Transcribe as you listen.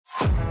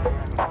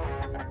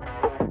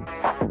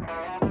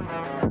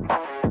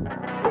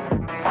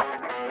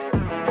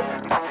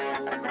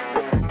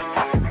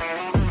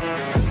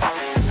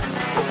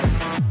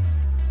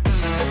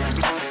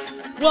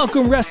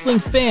Welcome, wrestling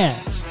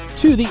fans,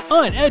 to the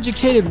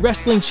Uneducated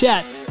Wrestling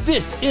Chat.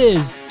 This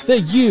is the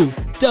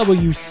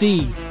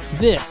UWC.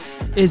 This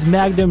is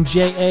Magnum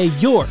JA,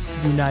 your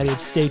United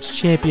States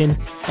champion,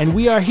 and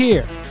we are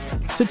here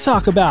to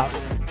talk about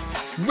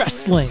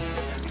wrestling.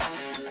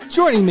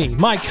 Joining me,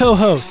 my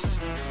co-hosts,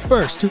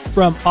 first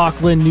from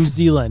Auckland, New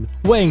Zealand,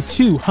 weighing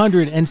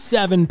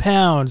 207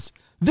 pounds,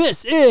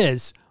 this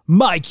is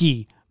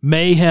Mikey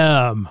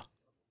Mayhem.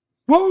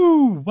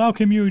 Woo!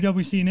 Welcome,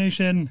 UWC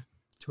Nation,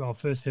 to our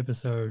first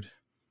episode.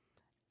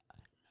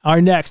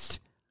 Our next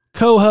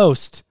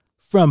co-host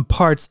from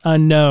parts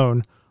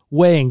unknown,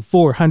 weighing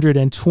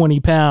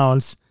 420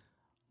 pounds,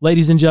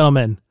 ladies and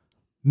gentlemen,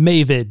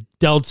 Mavid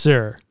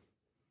Deltzer.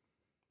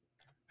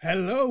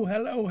 Hello,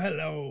 hello,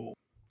 hello.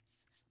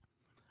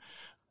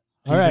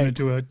 Are you going to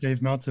do a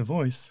Dave Meltzer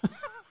voice?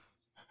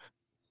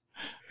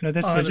 No,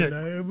 that's legit. I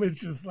don't know. It was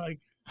just like,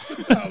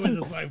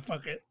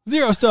 fuck it.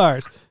 0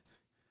 stars.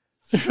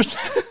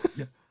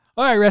 Yeah.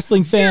 All right,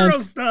 wrestling fans. 0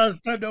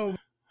 stars, I know.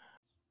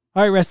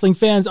 All right, wrestling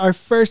fans, our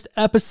first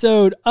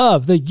episode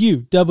of the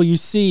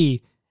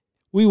UWC,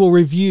 we will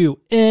review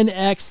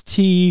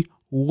NXT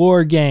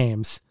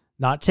WarGames.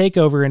 Not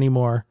TakeOver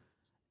anymore.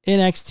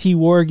 NXT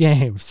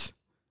WarGames.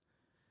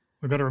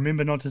 We've got to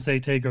remember not to say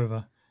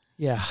takeover.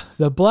 Yeah,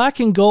 the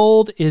black and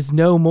gold is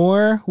no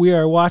more. We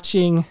are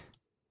watching,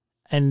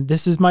 and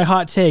this is my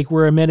hot take.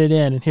 We're a minute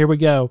in, and here we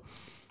go.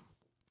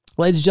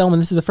 Ladies and gentlemen,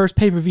 this is the first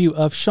pay-per-view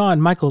of Shawn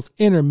Michaels'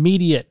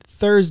 Intermediate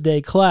Thursday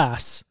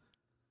class.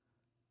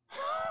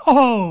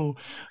 Oh,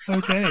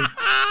 okay.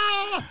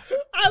 I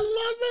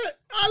love it.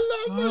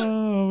 I love it.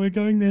 Oh, we're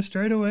going there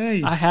straight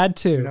away. I had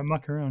We to. don't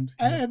muck around.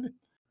 And,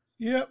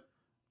 yep,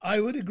 I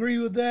would agree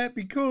with that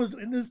because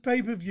in this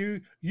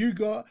pay-per-view, you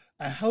got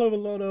a hell of a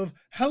lot of,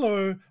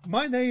 hello,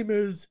 my name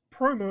is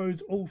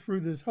promos all through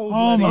this whole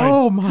Oh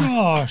bloody- my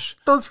gosh.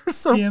 Those were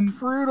so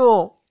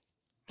brutal.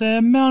 The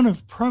amount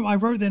of I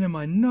wrote that in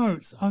my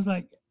notes. I was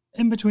like,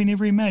 in between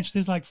every match,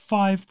 there's like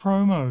 5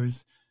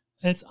 promos.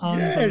 It's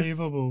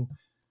unbelievable.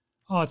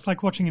 Oh, it's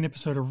like watching an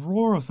episode of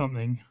Raw or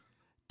something.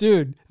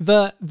 Dude,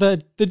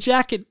 the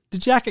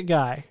jacket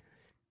guy.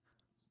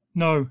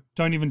 No,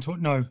 don't even talk.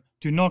 No,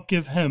 do not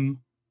give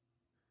him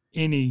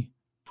any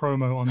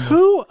promo on this.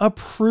 Who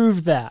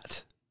approved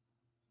that?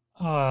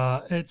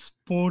 It's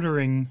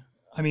bordering.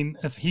 I mean,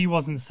 if he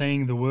wasn't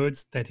saying the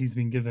words that he's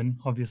been given,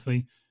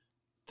 obviously,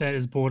 that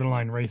is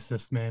borderline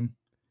racist, man.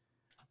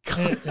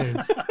 It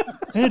is.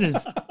 It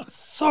is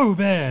so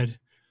bad.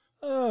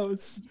 Oh,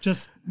 it's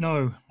Just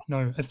no.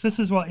 If this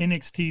is what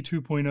NXT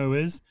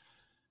 2.0 is,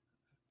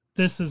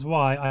 this is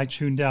why I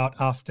tuned out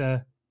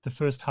after the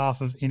first half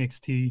of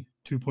NXT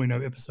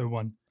 2.0 episode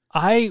 1.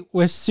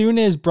 as soon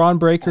as Braun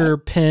Breaker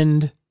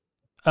pinned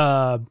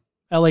LA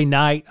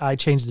Knight, I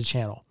changed the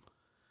channel.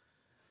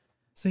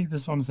 See,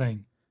 this is what I'm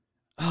saying.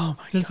 Oh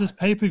my Does God. this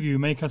pay-per-view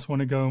make us want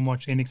to go and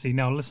watch NXT?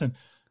 Now, listen,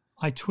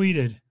 I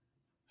tweeted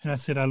and I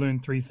said I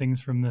learned 3 things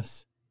from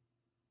this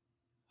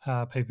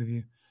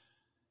pay-per-view.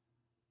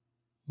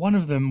 One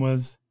of them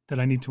was that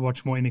I need to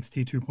watch more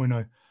NXT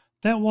 2.0.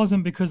 That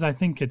wasn't because I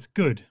think it's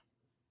good.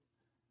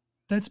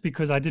 That's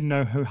because I didn't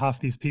know who half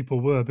these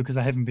people were because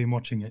I haven't been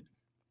watching it.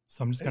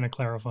 So I'm just going to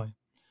clarify.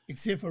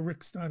 Except for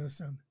Rick Steiner's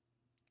son.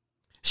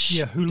 Shh,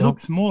 Yeah, who don't-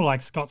 looks more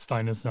like Scott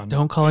Steiner's son.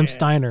 Don't call him Yeah.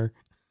 Steiner.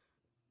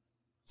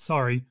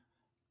 Sorry,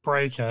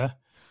 Breaker.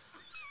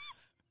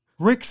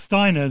 Rick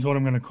Steiner is what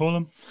I'm going to call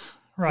him.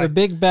 Right. The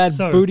big bad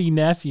So- booty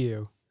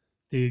nephew.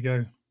 There you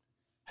go.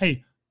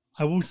 Hey,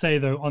 I will say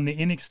though, on the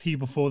NXT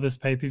before this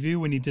pay-per-view,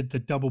 when he did the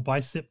double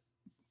bicep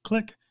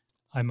click,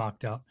 I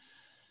marked out.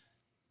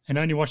 And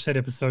I only watched that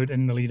episode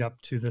in the lead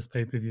up to this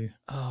pay-per-view.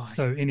 Oh,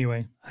 So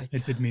anyway,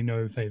 it did me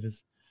no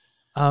favors.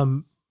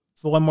 one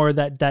more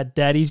that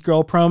Daddy's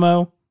Girl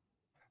promo.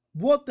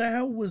 What the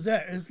hell was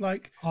that? It's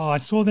like, Oh, I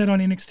saw that on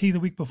NXT the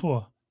week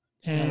before.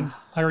 And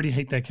I already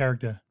hate that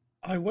character.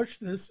 I watched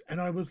this and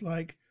I was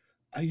like,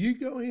 are you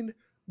going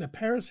the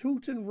Paris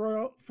Hilton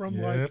route from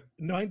Yep. like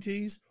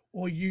 90s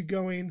or are you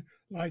going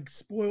like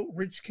spoiled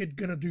rich kid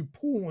gonna do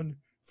porn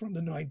from the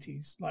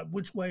 90s? Like,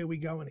 which way are we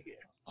going here?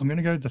 I'm going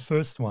to go with the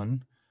first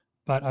one,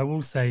 but I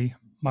will say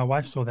my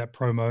wife saw that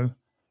promo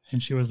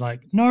and she was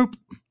like, nope,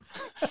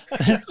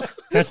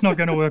 that's not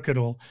going to work at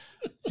all.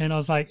 And I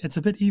was like, it's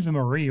a bit Eva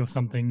Marie or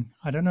something.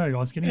 I don't know. I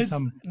was getting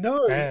some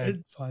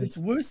bad vibes. It's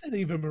worse than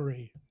Eva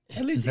Marie.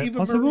 At least that Eva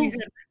possible?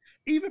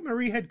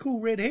 Marie had cool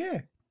red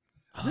hair.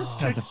 This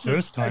Yeah, the chick's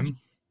first time.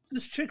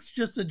 This chick's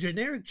just a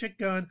generic chick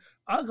going,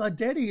 I got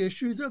daddy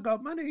issues, I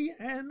got money,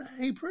 and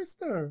hey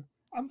presto,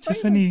 I'm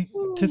famous.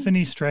 Woo.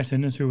 Tiffany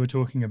Stratton is who we're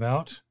talking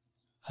about.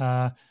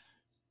 I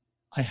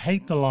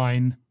hate the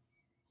line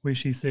where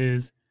she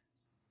says,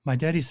 my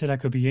daddy said I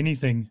could be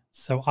anything,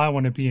 so I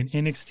want to be an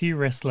NXT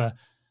wrestler.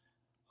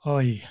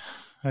 Oy,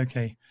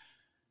 okay.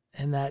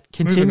 And that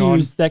Moving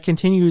on.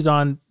 continues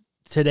on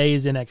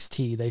today's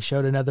NXT. They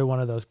showed another one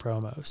of those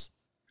promos.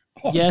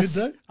 Oh, Yes,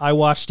 did they? I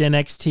watched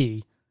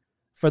NXT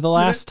for the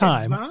last Did it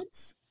time.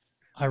 advance?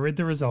 I read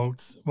the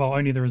results. Well,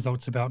 only the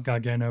results about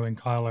Gargano and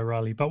Kyle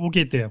O'Reilly, but we'll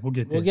get there. We'll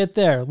get there. We'll get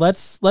there.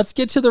 Let's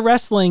get to the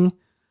wrestling.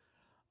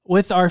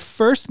 with our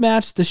first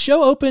match.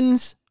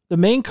 The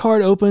main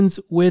card opens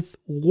with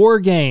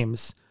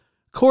WarGames.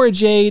 Cora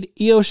Jade,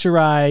 Io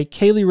Shirai,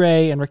 Kaylee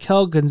Ray, and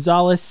Raquel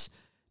Gonzalez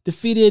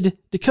defeated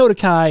Dakota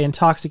Kai and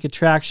Toxic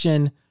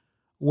Attraction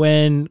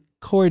when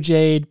Cora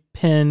Jade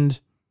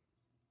pinned,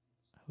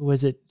 who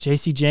was it,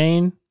 JC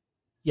Jane?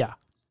 Yeah,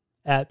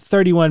 at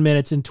 31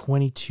 minutes and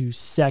 22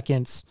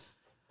 seconds.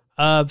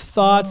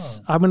 Thoughts?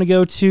 I'm going to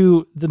go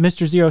to the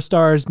Mr. Zero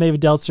Stars, Maven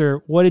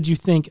Deltzer. What did you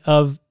think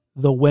of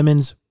the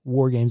women's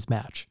WarGames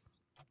match?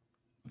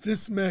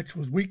 This match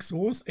was weak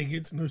sauce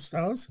against no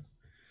stars.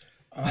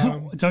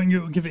 Don't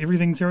you give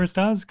everything 0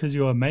 stars because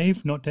you're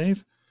Maeve, not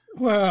Dave?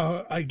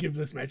 Well, I give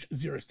this match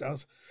 0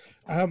 stars.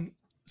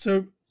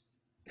 So,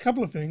 a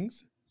couple of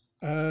things.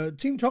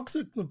 Team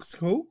Toxic looks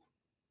cool.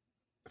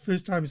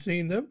 First time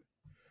seeing them.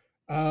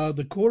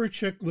 The Cora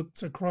chick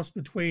looks a cross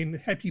between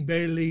Happy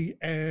Bailey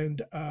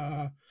and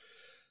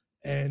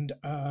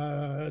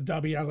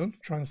Darby Allin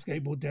trying to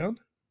skateboard down.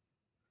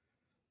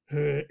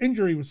 Her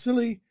injury was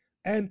silly.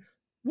 And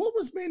what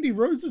was Mandy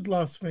Rose's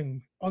last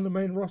thing on the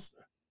main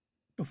roster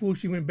before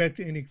she went back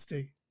to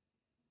NXT?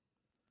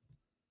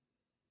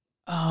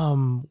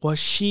 Was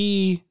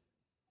she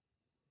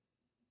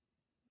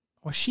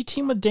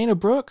team with Dana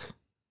Brooke?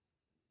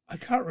 I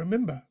can't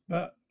remember,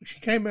 but she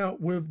came out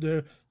with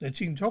the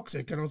Team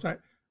Toxic, and I was like,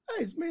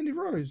 hey, it's Mandy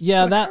Rose.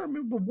 Yeah, I can't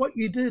remember what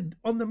you did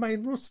on the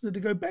main roster to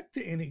go back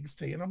to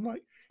NXT, and I'm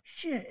like,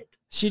 shit.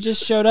 She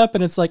just showed up,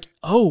 and it's like,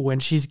 oh,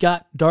 and she's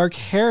got dark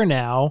hair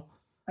now.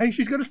 And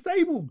she's got a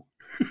stable.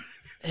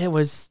 It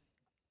was.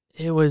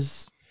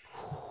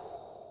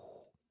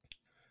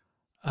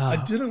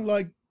 I didn't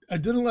like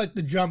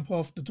the jump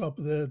off the top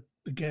of the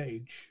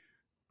gauge,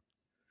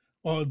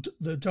 or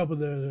the top of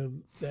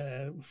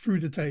the through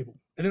the table.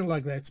 I didn't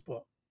like that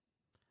spot.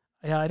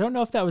 Yeah, I don't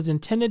know if that was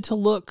intended to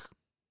look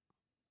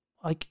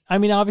like. I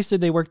mean, obviously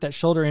they worked that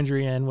shoulder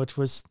injury in, which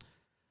was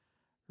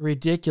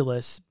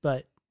ridiculous.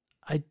 But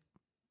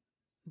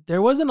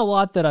there wasn't a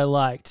lot that I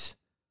liked.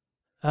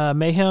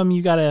 Mayhem,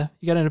 you got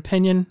an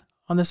opinion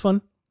on this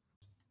one?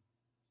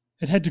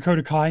 It had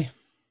Dakota Kai,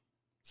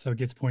 so it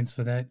gets points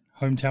for that.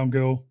 Hometown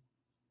girl.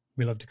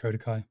 We love Dakota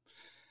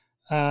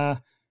Kai.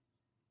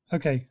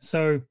 Okay,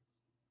 so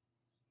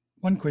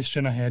one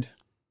question I had,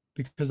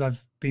 because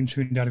I've been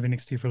tuned out of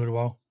NXT for a little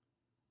while.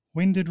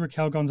 When did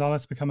Raquel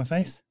Gonzalez become a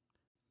face?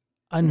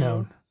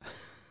 Unknown.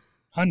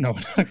 Unknown.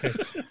 Okay.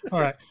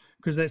 All right.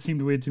 Because that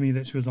seemed weird to me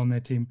that she was on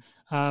that team.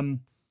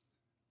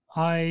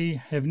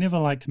 I have never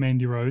liked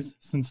Mandy Rose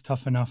since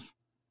Tough Enough.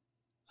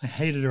 I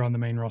hated her on the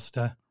main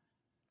roster.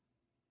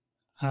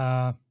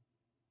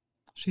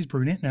 She's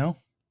brunette now.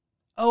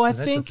 Oh,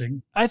 so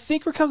I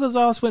think Raquel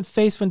Gonzalez went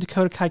face when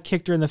Dakota Kai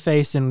kicked her in the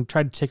face and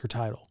tried to take her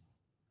title.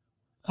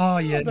 Oh,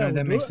 yeah, no,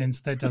 that makes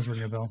sense. That does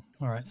ring a bell.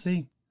 All right,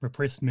 see?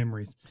 Repressed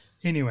memories.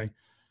 Anyway,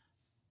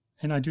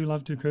 and I do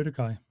love Dakota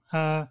Kai.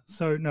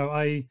 So, no,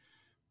 I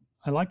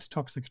liked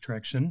Toxic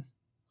Attraction.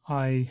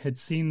 I had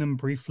seen them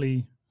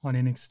briefly on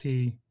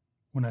NXT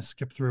when I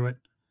skipped through it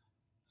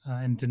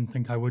and didn't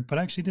think I would, but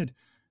I actually did.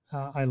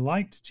 I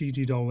liked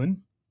Gigi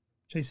Dolan.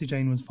 JC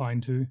Jane was fine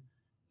too.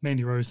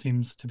 Mandy Rose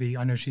seems to be,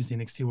 I know she's the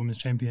NXT Women's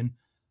Champion,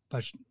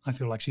 but I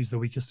feel like she's the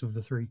weakest of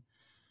the three.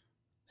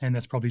 And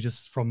that's probably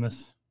just from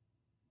this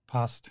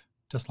past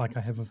dislike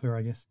I have of her,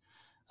 I guess.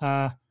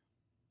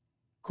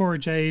 Cora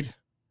Jade,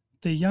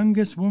 the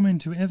youngest woman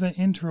to ever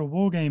enter a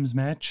WarGames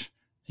match,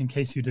 in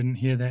case you didn't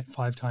hear that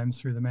 5 times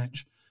through the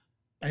match.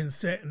 And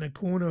sat in a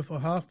corner for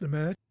half the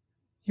match.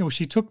 Yeah, well,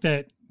 she took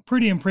that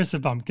pretty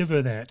impressive bump. Give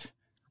her that.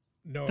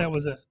 No. That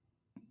was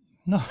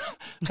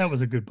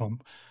a good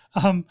bump.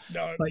 No.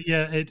 But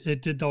yeah,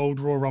 it did the old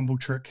Raw Rumble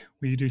trick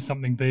where you do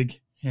something big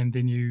and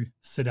then you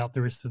sit out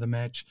the rest of the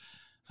match.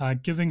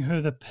 Giving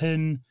her the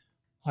pin,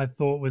 I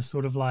thought was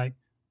sort of like,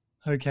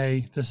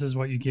 okay, this is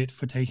what you get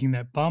for taking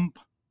that bump.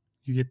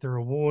 You get the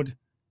reward,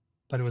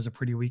 but it was a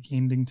pretty weak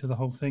ending to the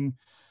whole thing.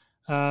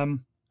 I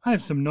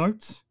have some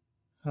notes.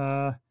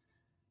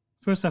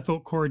 First, I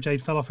thought Cora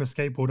Jade fell off her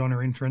skateboard on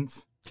her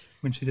entrance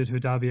when she did her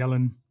Darby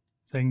Allin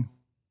thing,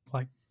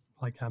 like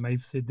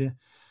Maeve said there.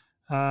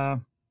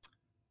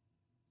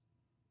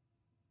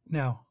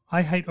 Now,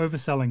 I hate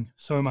overselling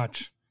so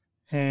much.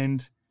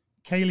 And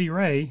Kaylee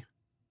Ray,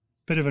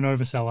 bit of an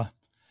overseller.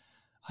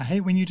 I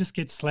hate when you just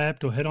get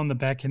slapped or hit on the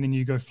back and then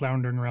you go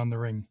floundering around the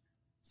ring.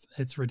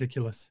 It's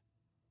ridiculous.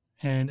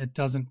 And it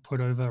doesn't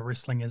put over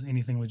wrestling as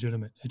anything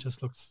legitimate. It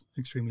just looks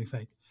extremely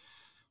fake.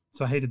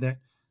 So I hated that.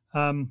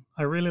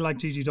 I really like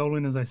Gigi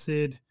Dolan, as I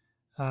said.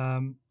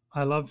 I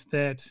love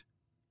that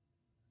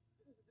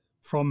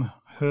from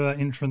her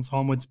entrance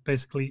onwards,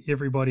 basically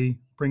everybody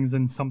brings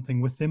in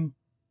something with them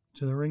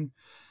to the ring.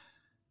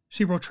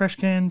 She brought trash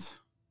cans.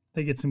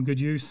 They get some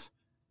good use.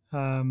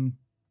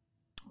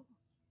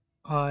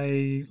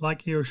 I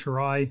like Io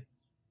Shirai,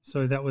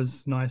 so that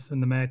was nice in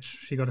the match.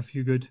 She got a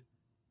few good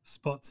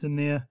spots in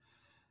there.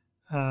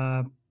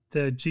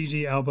 The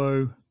Gigi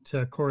elbow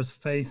to Cora's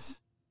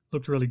face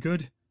looked really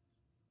good.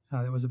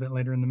 That was a bit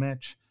later in the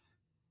match.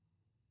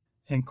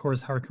 And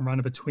Cora's Hurricane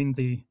Runner between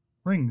the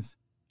rings.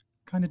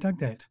 Kind of dug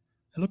that.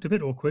 It looked a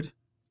bit awkward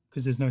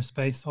because there's no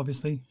space,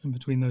 obviously, in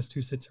between those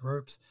two sets of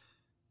ropes,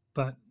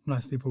 but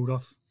nicely pulled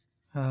off.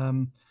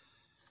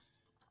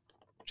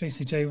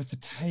 JCJ with the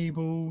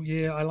table.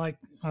 Yeah, I like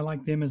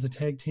them as a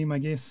tag team, I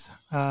guess.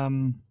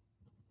 Io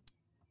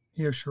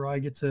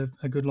Shirai gets a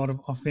good lot of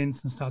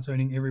offense and starts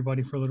owning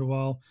everybody for a little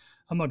while.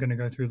 I'm not going to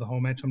go through the whole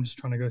match. I'm just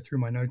trying to go through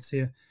my notes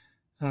here.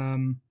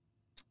 When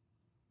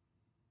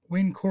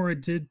Cora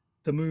did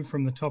the move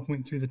from the top,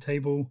 went through the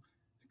table,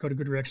 got a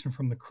good reaction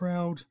from the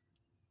crowd.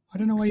 I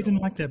don't know why you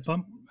didn't like that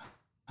bump,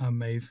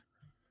 Maeve.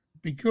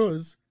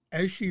 Because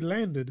as she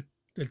landed,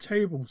 the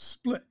table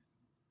split.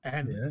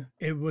 And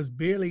it was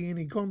barely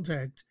any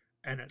contact,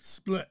 and it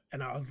split.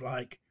 And I was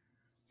like,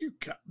 you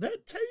cut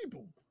that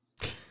table.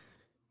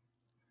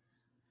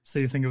 So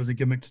you think it was a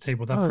gimmicked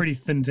table? They're pretty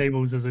thin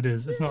tables as it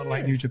is. It's not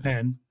like New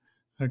Japan.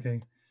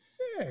 Okay.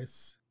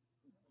 Yes.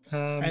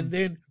 And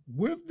then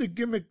with the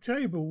gimmick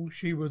table,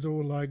 she was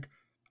all like,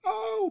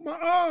 oh, my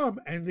arm.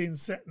 And then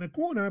sat in a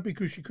corner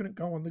because she couldn't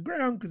go on the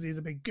ground because there's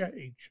a big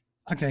cage.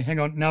 Okay, hang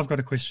on. Now I've got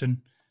a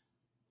question.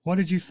 What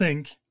did you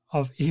think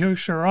of Io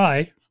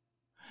Shirai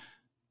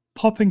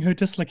popping her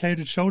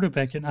dislocated shoulder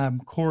back in,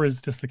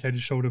 Cora's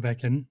dislocated shoulder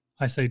back in?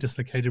 I say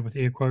dislocated with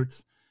air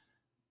quotes.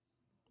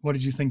 What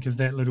did you think of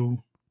that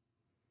little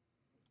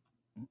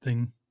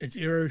thing? It's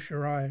Io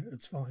Shirai.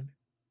 It's fine.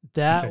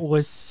 That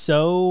was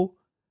so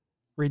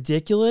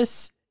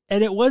ridiculous.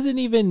 And it wasn't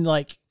even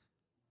like,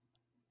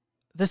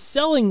 the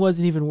selling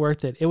wasn't even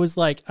worth it. It was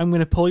like, I'm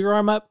going to pull your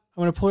arm up.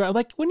 I'm going to pull your arm.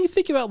 Like, when you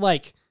think about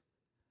like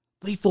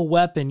Lethal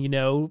Weapon, you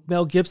know,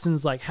 Mel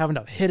Gibson's like having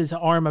to hit his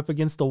arm up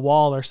against the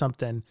wall or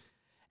something.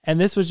 And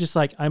this was just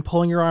like, I'm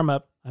pulling your arm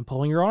up. I'm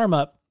pulling your arm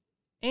up.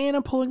 And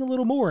I'm pulling a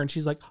little more. And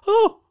she's like,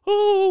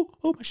 oh,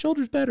 my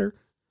shoulder's better.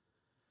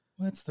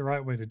 Well, that's the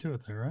right way to do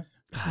it though, right?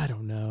 I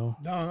don't know.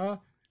 Nah.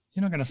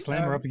 You're not going to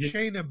slam her up against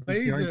Shayna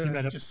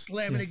Baszler just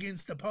slamming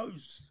against the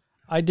post.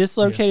 I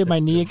dislocated my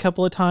knee a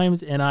couple of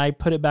times and I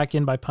put it back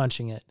in by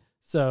punching it.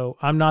 So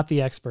I'm not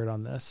the expert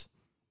on this.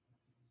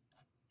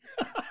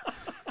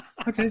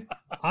 Okay.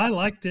 I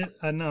liked it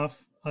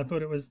enough. I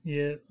thought it was,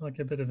 like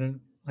a bit of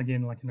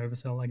again, like an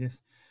oversell, I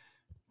guess.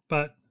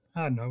 But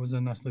I don't know, it was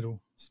a nice little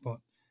spot.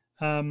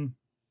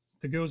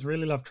 The girls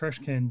really love trash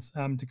cans.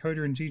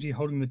 Dakota and Gigi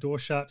holding the door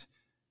shut,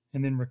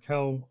 and then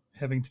Raquel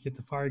having to get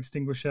the fire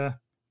extinguisher.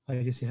 I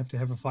guess you have to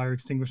have a fire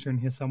extinguisher in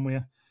here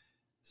somewhere,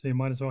 so you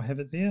might as well have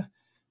it there.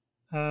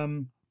 I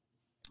don't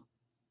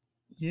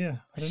know.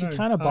 She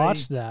kind of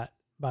botched that,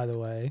 by the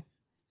way.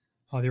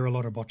 Oh, there are a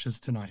lot of botches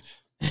tonight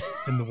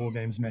in the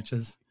WarGames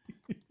matches.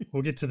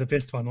 We'll get to the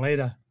best one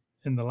later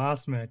in the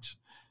last match.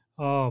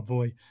 Oh,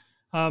 boy.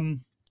 And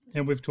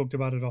we've talked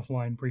about it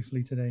offline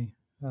briefly today,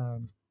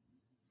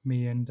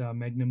 me and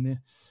Magnum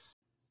there.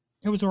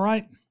 It was all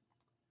right,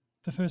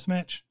 the first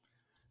match.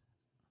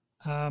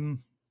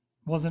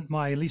 Wasn't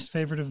my least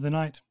favorite of the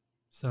night,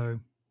 so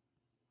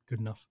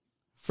good enough.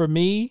 For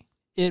me,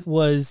 it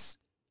was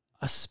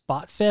a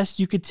spot fest.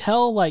 You could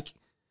tell, like,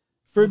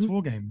 it's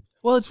WarGames.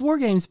 Well, it's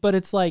WarGames, but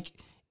it's like,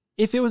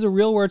 if it was a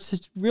real world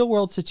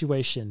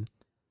situation,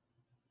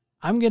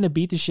 I'm going to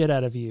beat the shit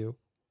out of you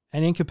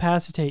and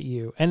incapacitate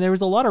you. And there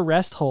was a lot of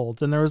rest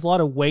holds and there was a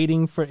lot of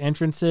waiting for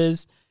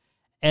entrances.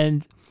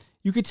 And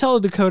you could tell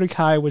Dakota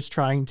Kai was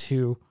trying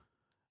to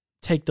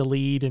take the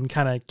lead and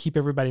kind of keep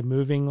everybody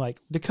moving.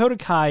 Like, Dakota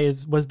Kai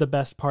was the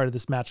best part of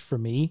this match for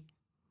me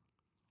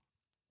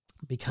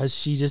because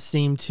she just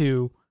seemed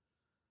to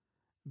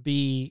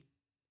be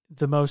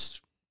the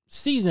most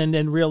seasoned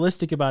and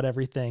realistic about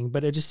everything.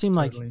 But it just seemed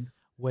like,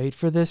 wait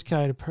for this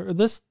guy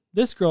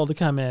this girl to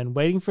come in,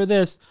 waiting for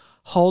this,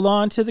 hold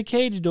on to the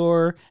cage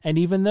door. And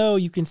even though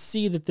you can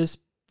see that this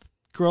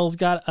girl's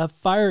got a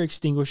fire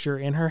extinguisher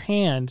in her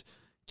hand,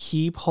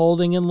 keep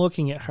holding and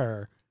looking at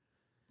her.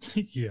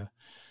 Yeah.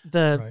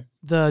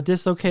 The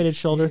dislocated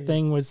shoulder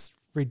thing was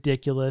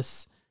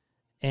ridiculous.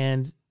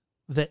 And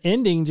the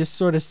ending just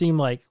sort of seemed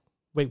like,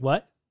 wait,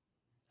 what?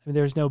 I mean,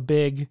 there's no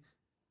big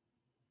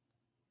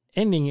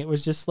ending. It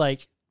was just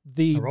like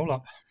the roll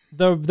up.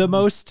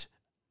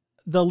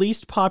 The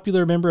least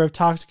popular member of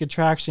Toxic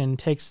Attraction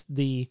takes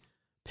the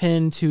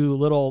pin to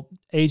little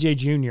AJ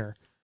Jr.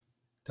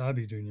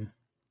 Darby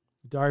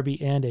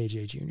and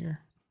AJ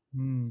Jr.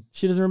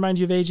 She doesn't remind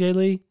you of AJ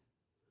Lee?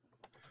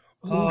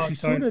 Oh, she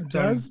sort of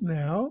does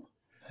now.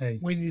 Hey.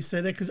 When you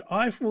say that, because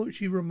I thought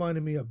she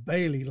reminded me of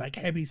Bailey, like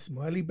Happy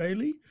Smiley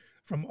Bailey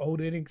from old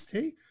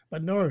NXT.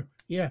 But no,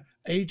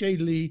 AJ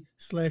Lee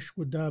 /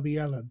 with Darby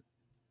Allin.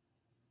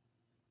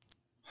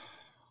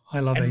 I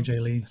love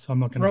AJ Lee, so I'm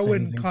not going to say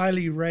anything. Throw in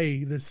Kylie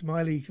Ray, the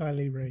smiley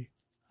Kylie Ray.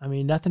 I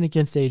mean, nothing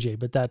against AJ,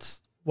 but that's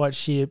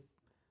the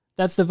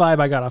vibe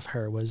I got off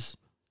her, was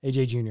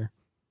AJ Jr.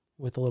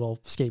 with a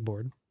little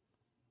skateboard.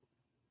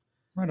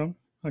 Right on.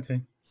 Okay.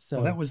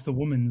 So that was the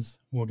women's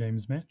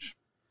WarGames match.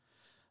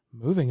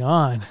 Moving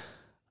on.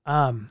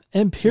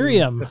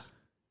 Imperium.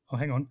 Oh,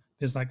 hang on.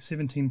 There's like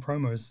 17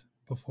 promos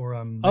before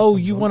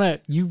you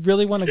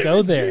really want to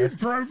go there.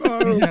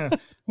 Promo. Yeah.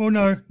 Well,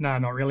 no,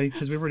 not really,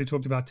 because we've already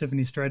talked about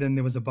Tiffany Stratton.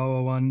 There was a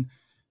Boa one.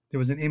 There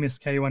was an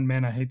MSK one.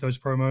 Man, I hate those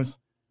promos.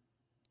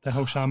 the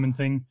whole shaman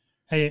thing.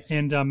 Hey,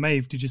 and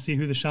Maeve, did you see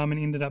who the shaman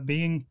ended up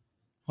being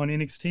on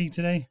NXT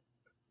today?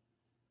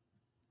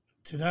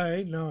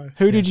 Today, no.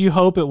 Who did you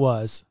hope it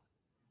was?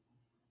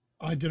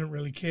 I didn't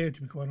really care,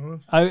 to be quite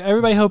honest.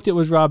 Everybody hoped it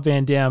was Rob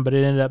Van Dam, but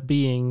it ended up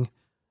being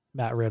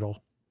Matt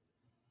Riddle.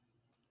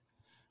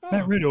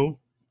 Matt Riddle,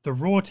 the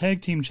Raw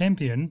Tag Team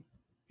Champion.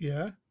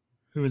 Yeah.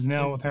 Who is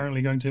now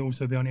apparently going to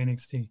also be on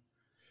NXT.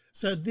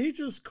 So they're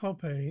just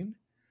copying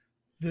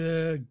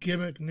the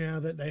gimmick now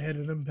that they had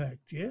an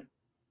Impact, yeah?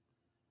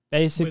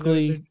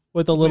 Basically,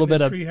 with a little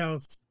bit of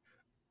Treehouse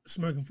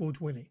smoking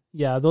 420.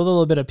 Yeah, with a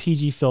little bit of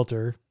PG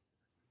filter.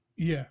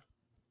 Yeah.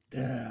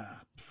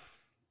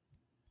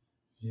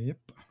 Yep.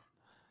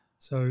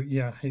 So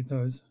yeah, hate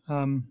those.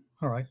 All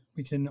right,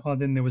 we can. Oh,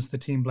 then there was the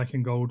Team Black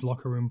and Gold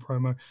locker room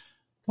promo.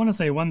 Want to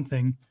say one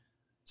thing.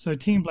 So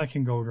Team Black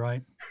and Gold,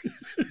 right?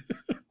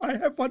 I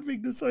have one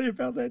thing to say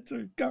about that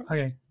too. Go.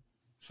 Okay.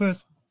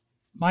 First,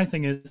 my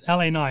thing is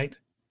LA Knight.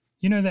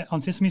 You know that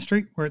on Sesame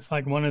Street where it's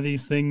like one of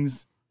these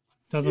things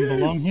doesn't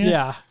belong here?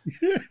 Yeah.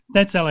 Yes.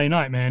 That's LA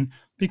Knight, man.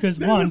 Because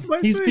That one, was my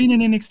he's thing.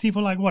 been in NXT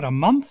for like, what, a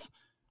month?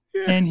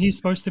 Yes. And he's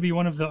supposed to be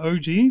one of the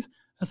OGs.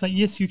 It's like,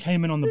 yes, you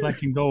came in on the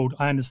Black and Gold.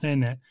 I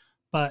understand that.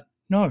 But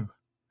no,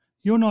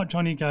 you're not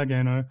Johnny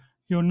Gargano.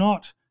 You're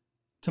not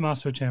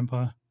Tommaso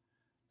Ciampa.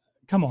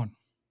 Come on.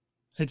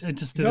 It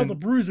just didn't. Not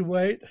the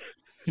Bruiserweight.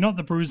 You're not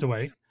the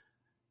Bruiserweight,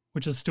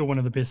 which is still one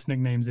of the best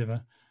nicknames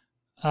ever.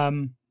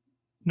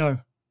 No,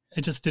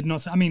 it just did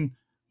not. I mean,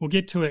 we'll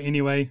get to it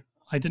anyway.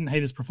 I didn't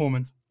hate his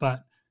performance,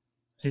 but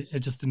it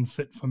just didn't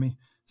fit for me.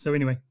 So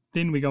anyway,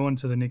 then we go on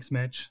to the next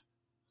match,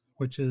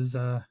 which is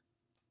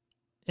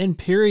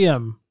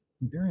Imperium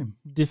Imperium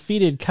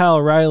defeated Kyle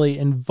O'Reilly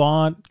and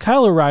Von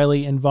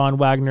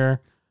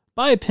Wagner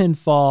by a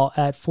pinfall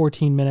at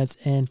 14 minutes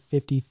and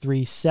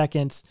 53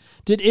 seconds.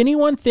 Did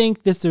anyone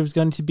think this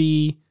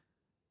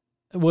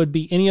would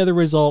be any other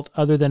result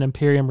other than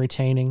Imperium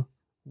retaining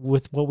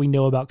with what we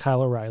know about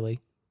Kyle O'Reilly?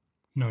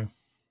 No.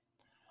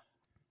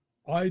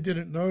 I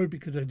didn't know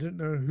because I didn't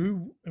know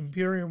who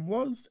Imperium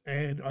was,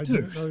 and I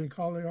didn't know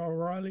Kyle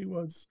O'Reilly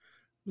was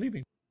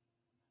leaving.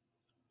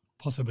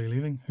 Possibly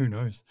leaving. Who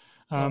knows?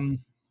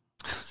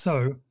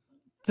 So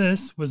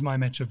this was my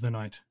match of the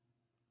night.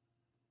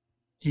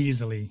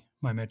 Easily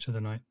my match of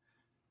the night.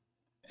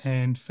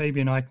 And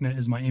Fabian Eichner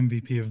is my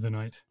MVP of the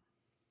night.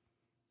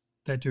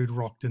 That dude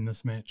rocked in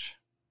this match.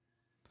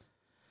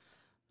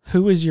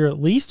 Who was your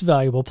least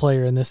valuable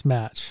player in this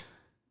match?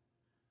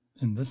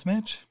 In this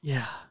match?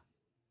 Yeah.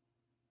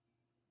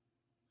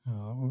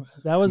 Oh,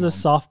 that was a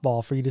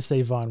softball for you to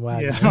say Von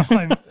Wagner.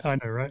 Yeah, I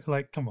know, right?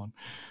 Like, come on.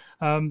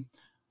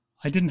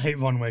 I didn't hate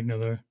Von Wagner,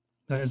 though,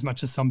 as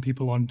much as some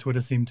people on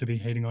Twitter seem to be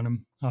hating on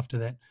him after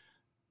that.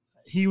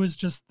 He was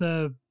just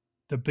the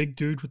big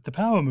dude with the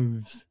power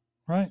moves,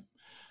 right?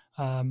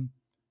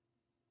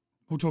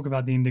 We'll talk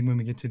about the ending when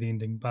we get to the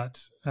ending,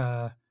 but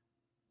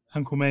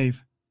Uncle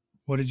Maeve,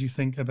 what did you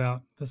think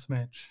about this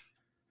match?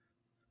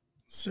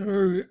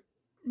 So,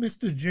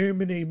 Mr.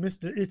 Germany,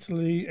 Mr.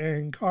 Italy,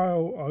 and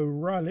Kyle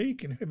O'Reilly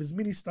can have as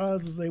many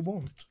stars as they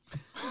want.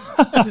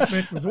 This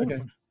match was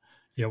awesome. Okay.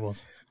 Yeah, it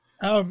was.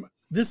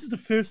 This is the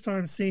first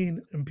time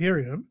seeing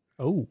Imperium.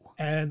 Oh.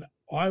 And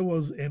I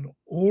was in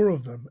awe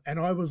of them. And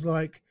I was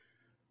like,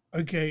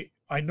 okay,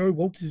 I know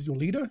Walter's your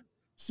leader.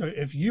 So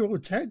if your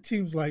tag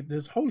teams like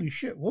this, holy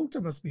shit,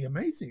 Walter must be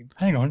amazing.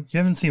 Hang on, you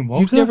haven't seen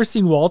Walter? You've never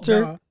seen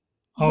Walter?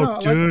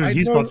 Dude,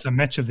 he's got some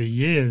match of the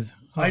years.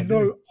 I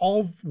know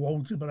of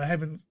Walter, but I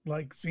haven't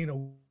seen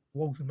a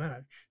Walter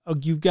match. Oh,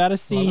 you've got to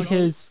see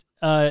his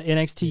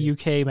NXT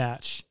UK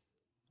match.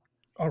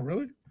 Oh,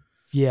 really?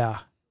 Yeah.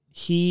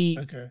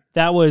 Okay.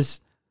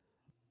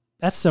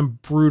 That's some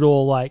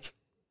brutal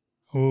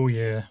Oh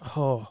yeah.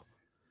 Oh.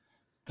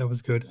 That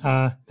was good.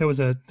 There was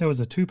a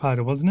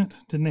two-parter, wasn't it?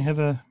 Didn't they have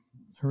a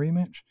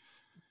rematch?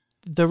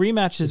 The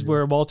rematch is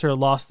where Walter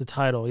lost the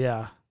title,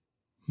 yeah.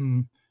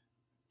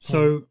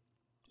 So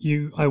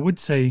I would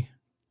say,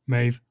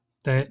 Maeve,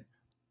 that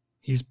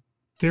he's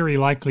very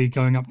likely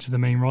going up to the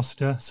main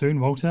roster soon,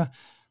 Walter.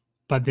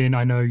 But then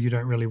I know you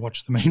don't really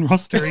watch the main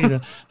roster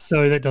either,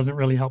 so that doesn't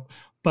really help.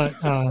 But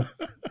I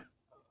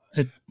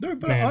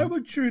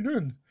would tune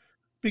in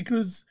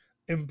because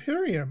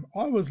Imperium,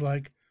 I was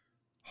like,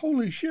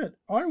 holy shit,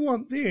 I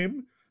want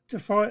them to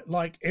fight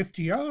like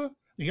FTR,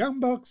 the Young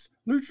Bucks,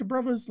 Lucha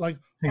Brothers. Hang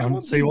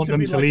on, so you want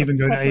them to leave and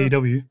go to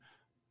AEW?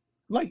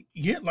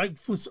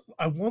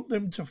 I want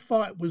them to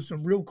fight with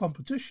some real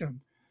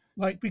competition.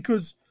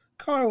 Because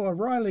Kyle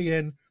O'Reilly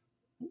and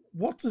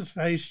what's his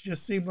face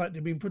just seemed like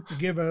they've been put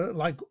together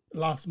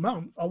last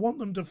month. I want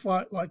them to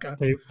fight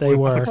they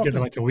were put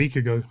together a week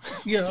ago.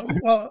 Yeah,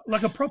 well,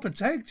 like a proper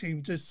tag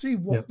team to see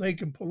what they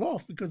can pull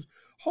off. Because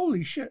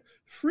holy shit,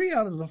 3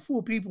 out of the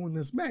 4 people in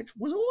this match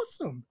was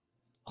awesome.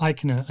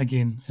 Eichner,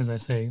 again, as I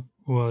say,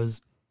 was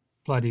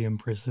bloody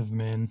impressive,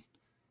 man.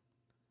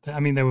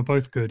 I mean, they were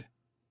both good,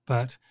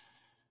 but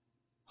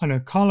I know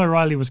Kyle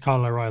O'Reilly was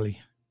Kyle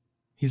O'Reilly.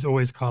 He's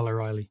always Kyle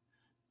O'Reilly.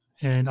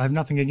 And I have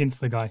nothing against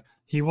the guy.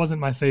 He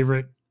wasn't my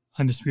favorite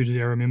Undisputed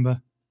Era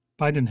member,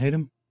 but I didn't hate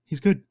him.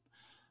 He's good.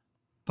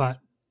 But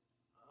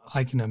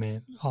I can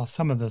imagine,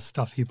 some of the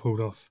stuff he pulled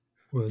off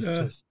was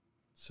just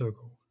so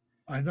cool.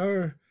 I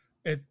know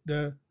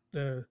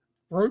the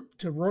rope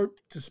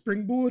to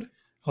springboard.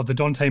 Oh, the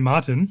Dante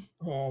Martin.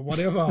 Oh,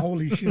 whatever.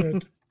 Holy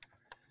shit.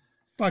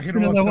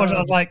 Fucking I awesome.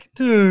 was like,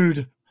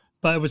 dude.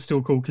 But it was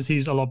still cool because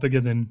he's a lot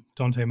bigger than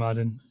Dante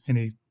Martin and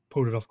he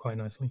pulled it off quite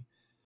nicely.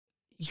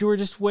 You were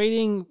just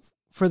waiting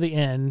for the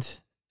end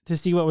to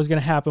see what was going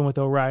to happen with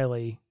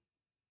O'Reilly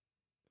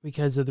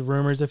because of the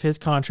rumors of his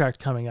contract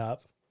coming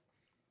up.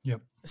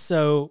 Yep.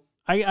 So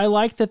I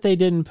like that they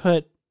didn't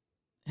put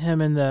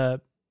him in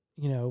the,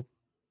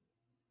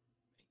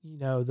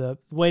 the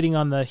waiting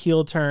on the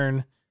heel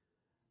turn.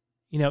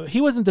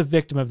 He wasn't the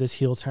victim of this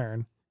heel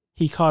turn.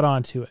 He caught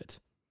on to it.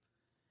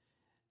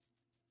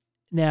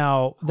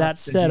 Now that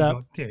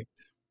setup,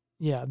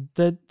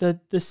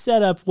 the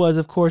setup was,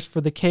 of course, for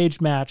the cage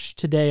match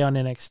today on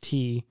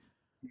NXT,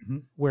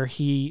 where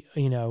he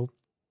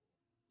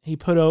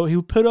put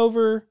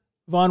over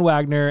Von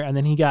Wagner, and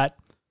then he got,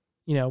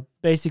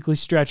 basically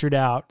stretchered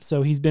out.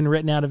 So he's been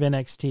written out of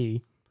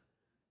NXT.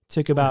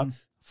 Took about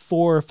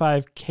 4 or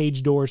 5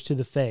 cage doors to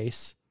the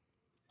face.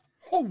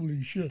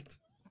 Holy shit!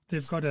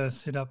 They've got they're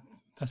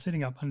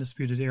setting up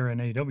Undisputed Era in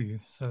AEW.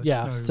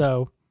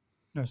 So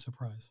no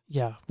surprise.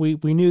 Yeah, we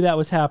knew that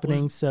was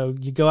happening. So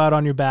you go out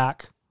on your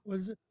back.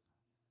 Was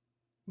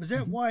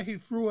that why he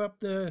threw up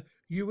the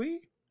UE?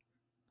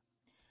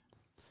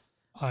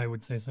 I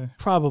would say so.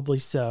 Probably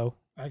so.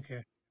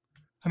 Okay.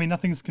 I mean,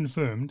 nothing's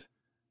confirmed,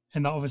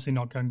 and they're obviously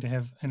not going to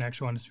have an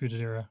actual Undisputed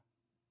Era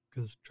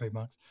because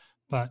trademarks,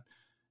 but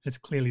it's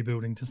clearly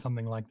building to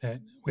something like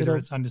that, whether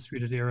it's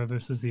Undisputed Era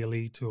versus the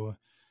Elite or...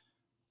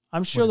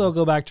 I'm sure they'll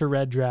go back to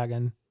Red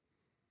Dragon.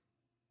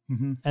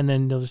 And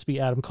then it'll just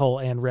be Adam Cole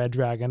and Red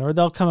Dragon, or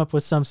they'll come up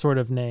with some sort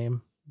of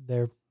name.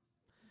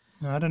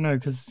 I don't know,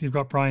 because you've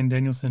got Bryan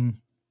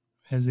Danielson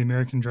as the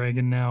American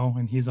Dragon now,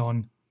 and he's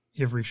on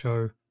every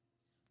show.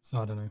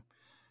 So I don't know.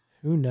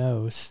 Who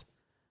knows?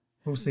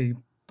 We'll see.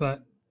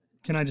 But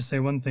can I just say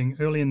one thing?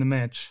 Early in the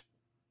match,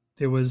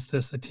 there was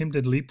this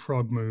attempted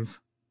leapfrog move.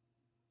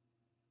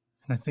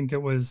 And I think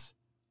it was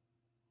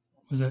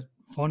it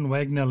Von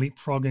Wagner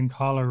leapfrogging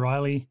Kyle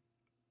O'Reilly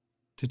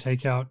to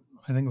take out,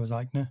 I think it was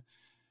Eichner.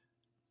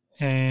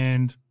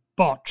 And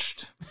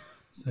botched.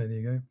 So there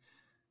you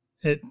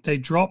go. They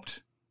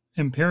dropped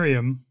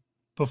Imperium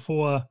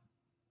before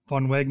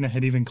Von Wagner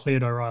had even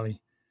cleared O'Reilly.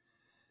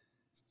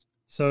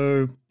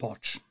 So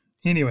botch.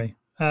 Anyway,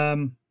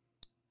 I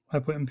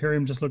put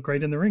Imperium just look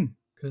great in the ring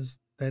because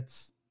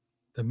that's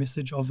the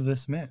message of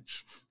this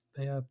match.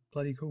 They are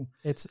bloody cool.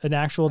 It's an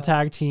actual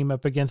tag team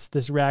up against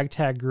this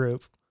ragtag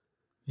group.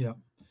 Yeah.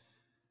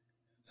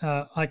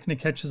 Eichner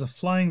catches a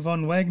flying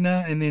Von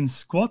Wagner and then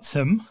squats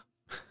him.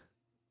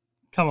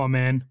 Come on,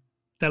 man.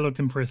 That looked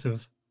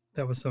impressive.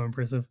 That was so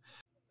impressive.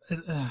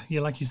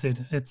 Like you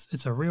said,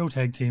 it's a real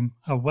tag team,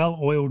 a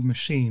well-oiled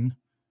machine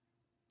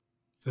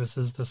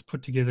versus this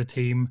put-together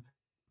team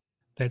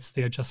that's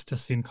there just to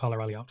send Kyle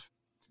O'Reilly out.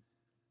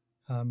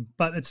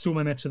 But it's still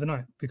my match of the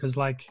night because,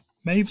 like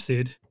Maeve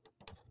said,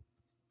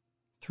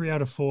 3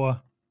 out of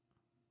 4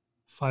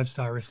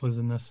 5-star wrestlers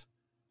in this,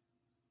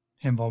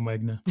 and Von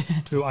Wagner,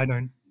 who I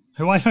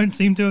don't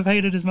seem to have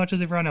hated as much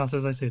as everyone else,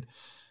 as I said.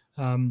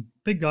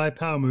 Big guy,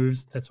 power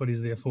moves. That's what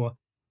he's there for.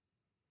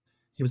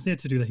 He was there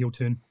to do the heel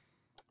turn.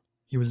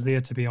 He was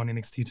there to be on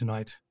NXT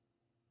tonight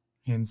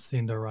and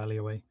send O'Reilly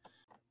away.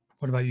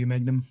 What about you,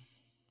 Magnum?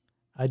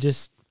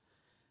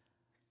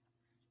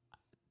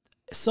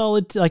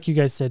 Solid, like you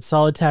guys said,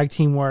 solid tag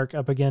team work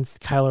up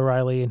against Kyle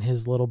O'Reilly and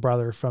his little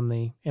brother from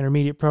the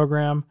intermediate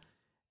program.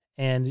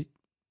 And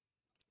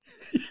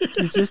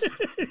it's just,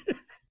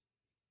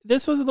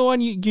 this was the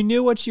one you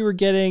knew what you were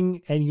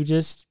getting, and you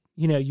just,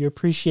 you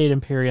appreciate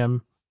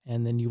Imperium,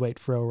 and then you wait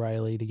for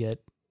O'Reilly to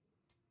get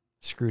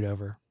screwed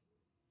over.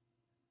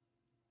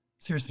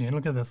 Seriously, and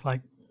look at this,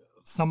 like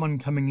someone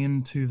coming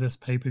into this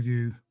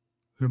pay-per-view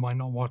who might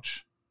not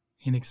watch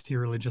NXT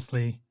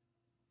religiously,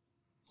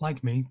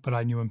 like me, but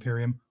I knew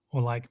Imperium,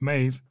 or like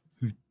Maeve,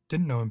 who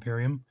didn't know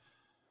Imperium.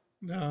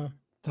 No.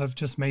 They've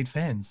just made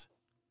fans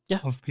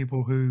of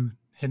people who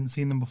hadn't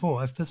seen them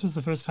before. If this was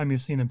the first time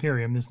you've seen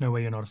Imperium, there's no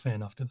way you're not a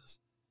fan after this.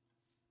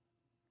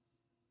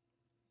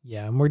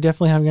 Yeah, and we're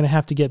definitely going to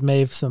have to get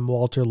Maeve some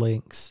Walter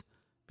links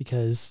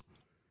because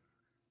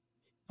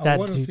I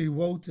want to see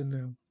Walter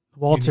now.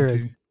 Walter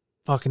is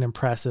fucking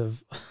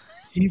impressive.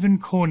 Even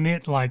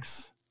Cornette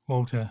likes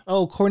Walter.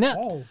 Oh, Cornette.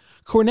 Oh.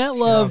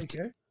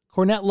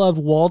 Cornette loved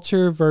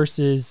Walter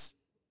versus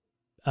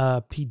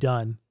Pete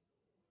Dunne.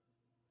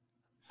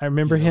 I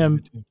remember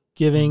him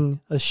giving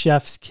a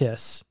chef's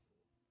kiss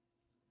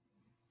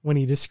when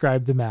he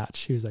described the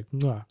match. He was like,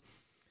 mwah.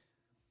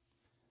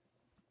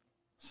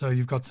 So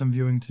you've got some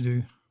viewing to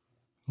do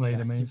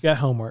later, mate. You've got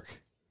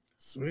homework.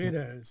 Sweet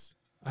as.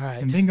 All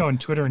right. And then go on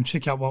Twitter and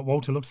check out what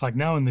Walter looks like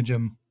now in the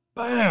gym.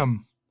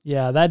 Bam!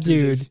 Yeah, that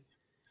dude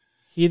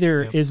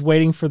either is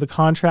waiting for the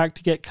contract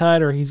to get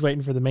cut or he's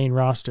waiting for the main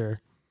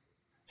roster.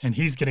 And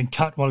he's getting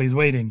cut while he's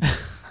waiting.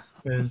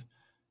 Because,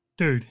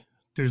 dude's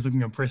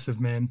looking impressive,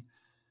 man.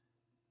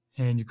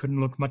 And you couldn't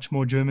look much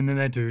more German than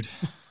that dude.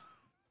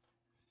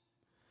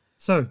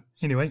 So,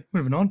 anyway,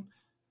 moving on.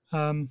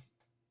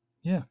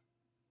 Yeah.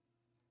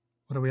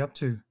 What are we up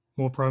to?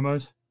 More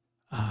promos?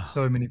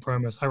 So many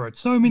promos. I wrote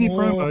so many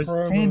promos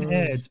and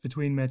ads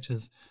between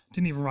matches.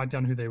 Didn't even write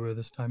down who they were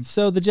this time.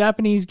 So the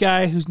Japanese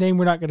guy whose name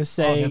we're not going to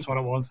say. Oh, that's what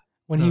it was.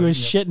 When he was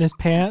shitting his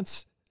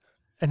pants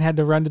and had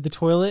to run to the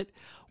toilet.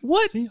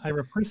 What? See, I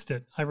repressed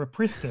it.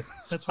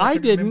 That's I why I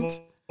didn't. remember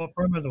what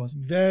promos it was.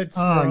 That's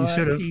right. You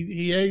should have.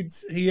 He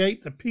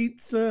ate the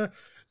pizza,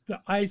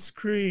 the ice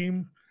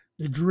cream,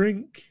 the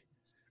drink,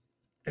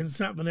 and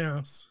something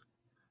else.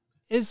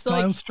 Is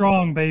Style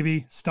strong,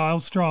 baby. Style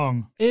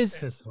strong.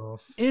 Piss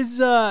off.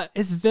 Is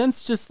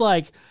Vince just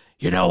like,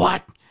 you know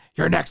what?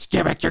 Your next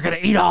gimmick, you're gonna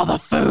eat all the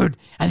food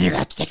and you're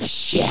gonna take a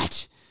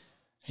shit.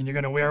 And you're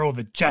gonna wear all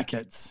the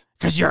jackets.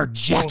 Cause you're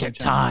jacket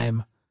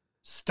time.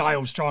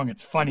 Style strong,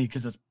 it's funny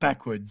because it's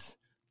backwards.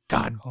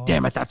 God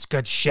damn it, that's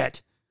good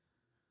shit.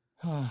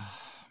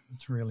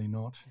 It's really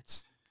not.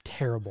 It's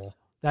terrible.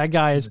 That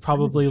guy is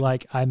probably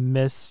like, I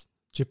miss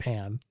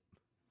Japan.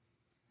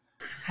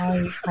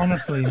 I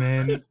honestly,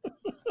 man,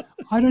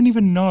 I don't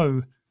even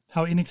know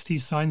how NXT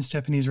signs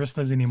Japanese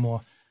wrestlers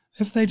anymore.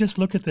 If they just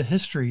look at the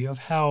history of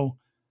how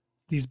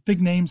these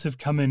big names have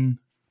come in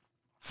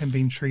and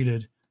been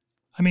treated.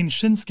 I mean,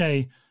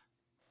 Shinsuke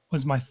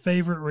was my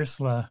favorite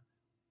wrestler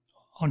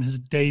on his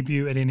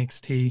debut at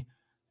NXT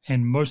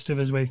and most of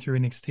his way through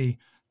NXT.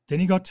 Then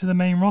he got to the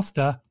main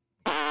roster.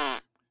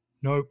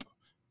 Nope.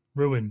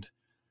 Ruined.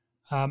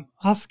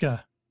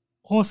 Asuka,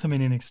 awesome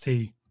in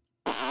NXT.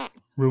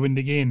 Ruined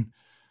again.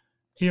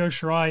 Io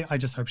Shirai, I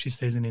just hope she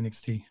stays in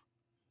NXT.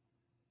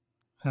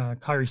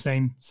 Kairi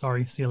Sane,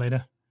 sorry, see you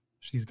later.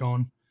 She's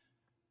gone.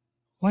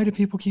 Why do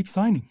people keep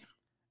signing?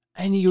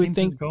 And you would Kenta's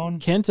think gone.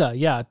 Kenta,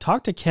 yeah,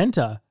 talk to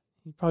Kenta.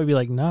 He'd probably be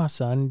like, nah,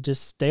 son,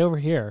 just stay over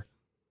here.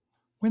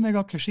 When they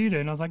got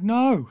Kushida, and I was like,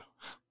 no.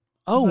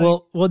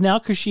 Oh, well, now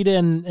Kushida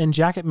and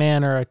Jacket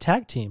Man are a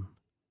tag team.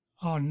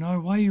 Oh,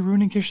 no, why are you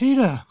ruining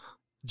Kushida?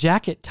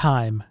 Jacket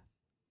time.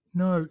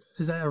 No,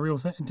 is that a real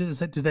thing? Did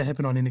that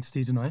happen on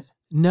NXT tonight?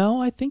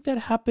 No, I think that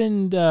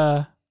happened.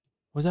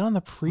 Was that on the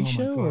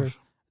pre-show? Oh my or gosh.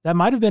 that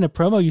might have been a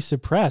promo you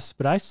suppressed,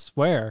 but I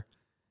swear,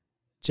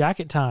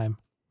 Jacket time.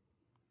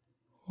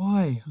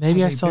 Why?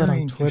 Maybe Are I they saw that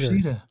on burying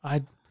Twitter.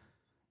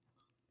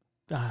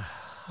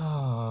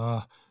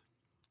 Kushida?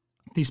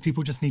 These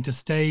people just need to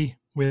stay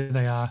where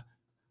they are.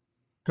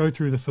 Go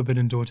through the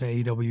forbidden door to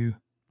AEW,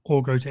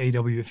 or go to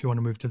AEW if you want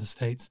to move to the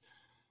States.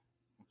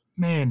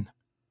 Man,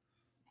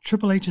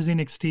 Triple H's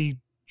NXT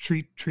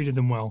treated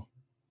them well,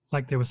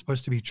 like they were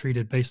supposed to be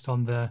treated based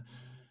on the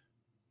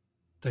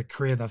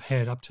career they've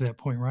had up to that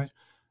point, right?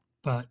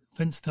 But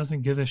Vince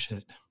doesn't give a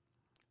shit.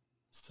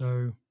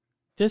 So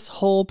this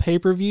whole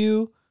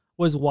pay-per-view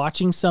was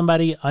watching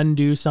somebody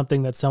undo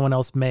something that someone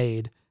else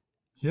made.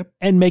 Yep.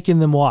 And making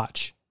them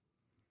watch.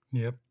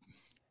 Yep.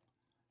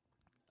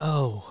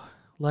 Oh,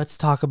 let's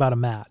talk about a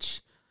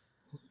match.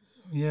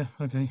 Yeah,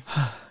 okay.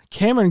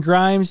 Cameron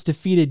Grimes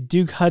defeated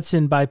Duke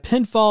Hudson by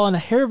pinfall in a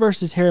hair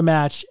versus hair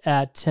match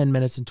at 10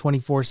 minutes and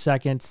 24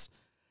 seconds.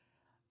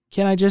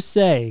 Can I just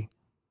say,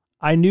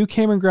 I knew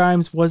Cameron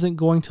Grimes wasn't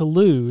going to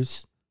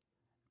lose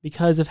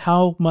because of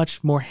how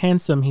much more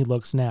handsome he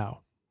looks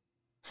now.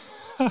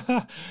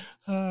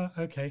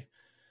 Okay.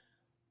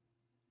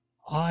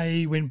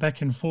 I went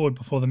back and forward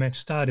before the match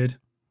started.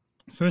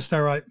 First, I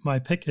wrote my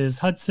pick is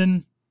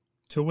Hudson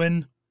to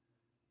win.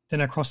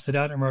 Then I crossed it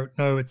out and wrote,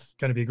 no, it's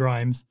going to be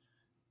Grimes.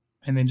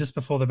 And then just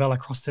before the bell, I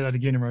crossed it out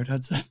again and wrote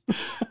Hudson.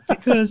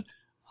 Because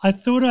I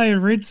thought I had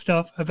read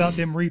stuff about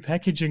them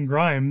repackaging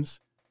Grimes.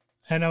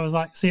 And I was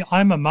like, see,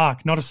 I'm a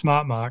mark, not a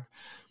smart mark.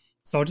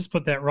 So I'll just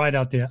put that right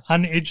out there.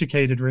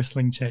 Uneducated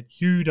wrestling chat,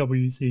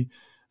 UWC.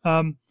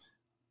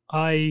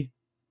 I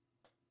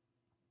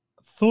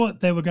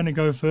thought they were going to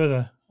go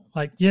further.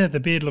 Like, yeah, the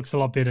beard looks a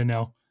lot better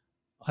now.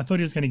 I thought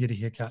he was going to get a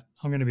haircut.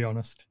 I'm going to be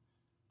honest.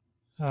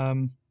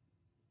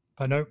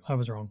 But no, I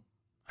was wrong.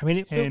 I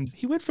mean,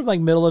 he went from like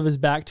middle of his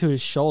back to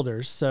his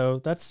shoulders. So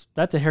that's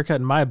a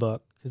haircut in my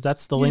book because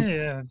that's the length.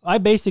 Yeah. I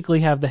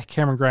basically have the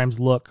Cameron Grimes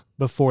look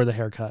before the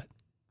haircut.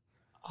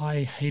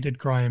 I hated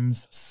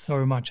Grimes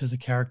so much as a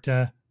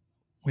character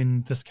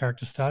when this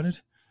character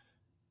started.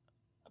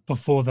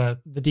 Before the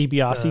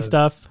DiBiase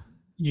stuff.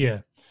 Yeah.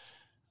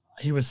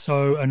 He was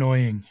so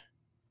annoying.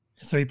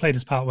 So he played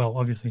his part well,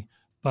 obviously.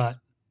 But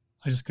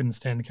I just couldn't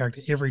stand the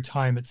character. Every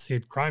time it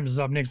said Grimes is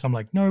up next, I'm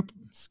like, nope,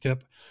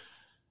 skip.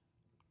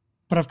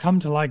 But I've come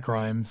to like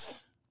Grimes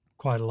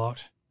quite a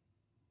lot.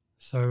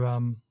 So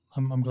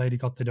I'm glad he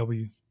got the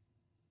W.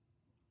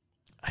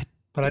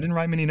 But I didn't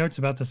write many notes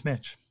about this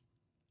match.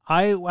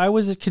 I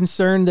was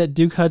concerned that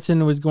Duke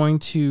Hudson was going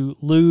to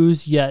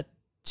lose yet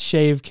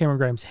shave Cameron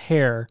Grimes'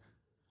 hair.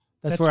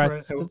 That's where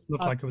it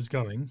looked like it was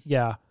going.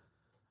 Yeah.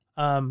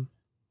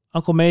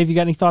 Uncle May, have you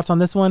got any thoughts on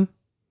this one?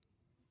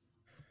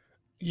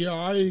 Yeah,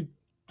 I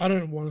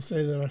don't want to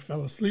say that I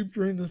fell asleep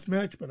during this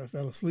match, but I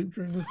fell asleep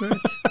during this match.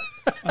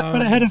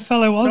 But I had a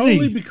fellow Aussie.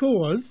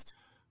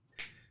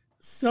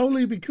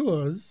 Solely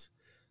because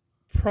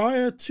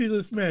prior to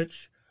this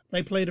match,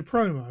 they played a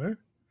promo,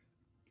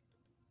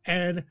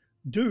 and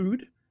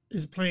dude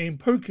is playing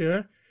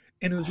poker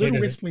in his little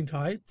wrestling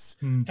tights,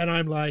 and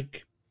I'm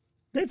like,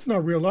 that's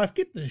not real life.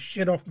 Get this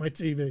shit off my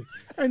TV.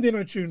 And then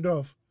I tuned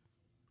off.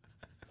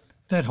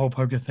 That whole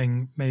poker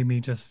thing made me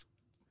just...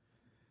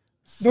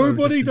 So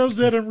Nobody does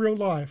that in real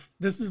life.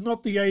 This is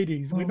not the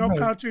 80s. We're not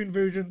cartoon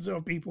versions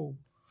of people.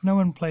 No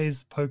one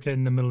plays poker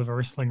in the middle of a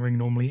wrestling ring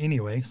normally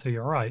anyway, so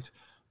you're right.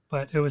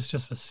 But it was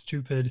just a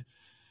stupid,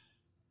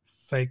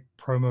 fake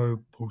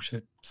promo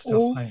bullshit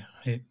stuff I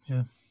hate.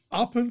 Yeah.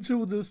 Up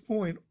until this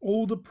point,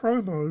 all the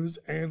promos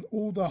and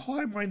all the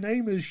hi, my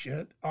name is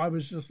shit, I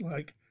was just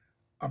like,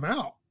 I'm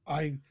out.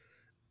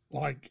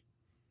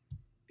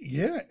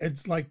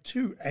 It's like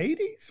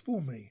 280s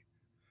for me.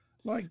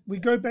 Like, we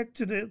go back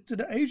to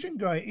the Asian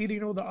guy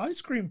eating all the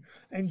ice cream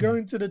and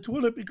going to the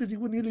toilet because he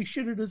would nearly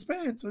shit in his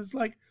pants. It's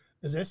like,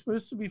 is that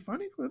supposed to be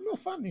funny? It's not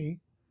funny.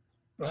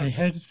 But... I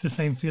had the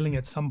same feeling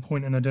at some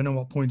point, and I don't know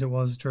what point it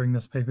was during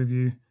this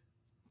pay-per-view,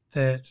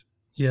 that,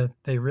 yeah,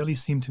 they really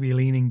seem to be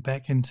leaning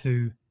back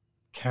into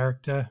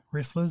character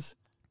wrestlers,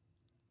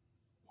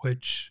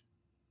 which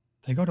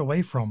they got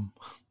away from,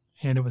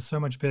 and it was so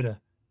much better.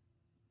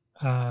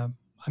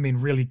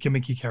 Really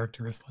gimmicky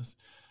character wrestlers.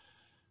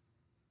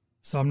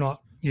 So I'm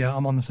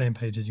on the same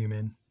page as you,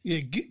 man. Yeah,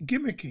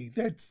 gimmicky.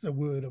 That's the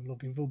word I'm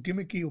looking for.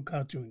 Gimmicky or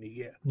cartoony,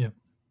 yeah. Yeah.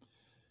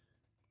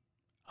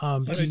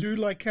 But I do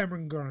like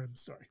Cameron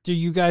Grimes, sorry. Do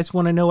you guys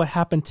want to know what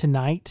happened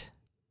tonight?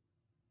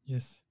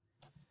 Yes.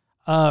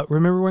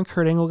 Remember when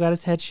Kurt Angle got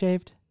his head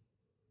shaved?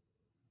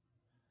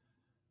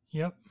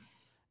 Yep.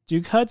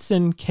 Duke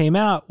Hudson came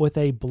out with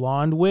a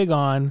blonde wig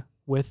on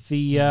with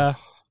the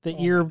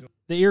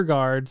ear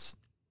guards,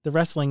 the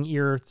wrestling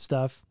ear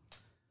stuff,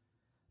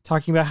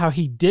 talking about how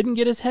he didn't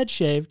get his head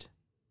shaved.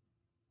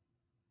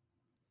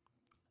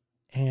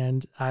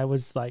 And I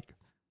was like,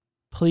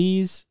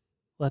 please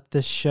let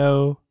this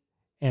show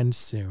end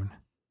soon.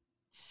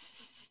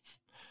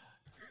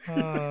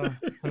 And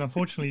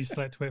unfortunately, you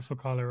still had to wait for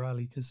Kyle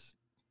O'Reilly because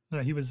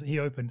he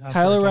opened.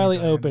 Kyle O'Reilly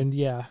opened,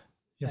 yeah.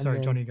 Yeah,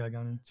 sorry, Johnny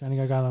Gargano. Johnny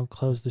Gargano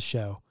closed the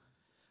show.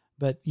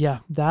 But yeah,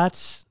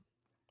 that's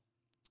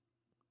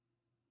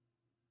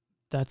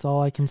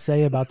all I can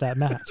say about that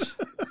match.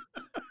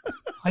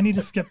 I need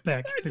to skip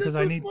back because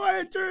this is why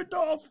I turned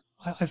off.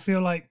 I feel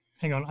like,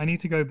 hang on, I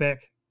need to go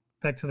back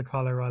to the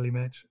Kyle O'Reilly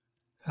match.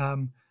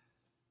 I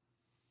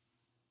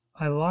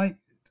liked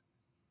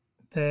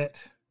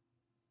that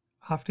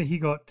after he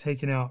got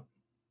taken out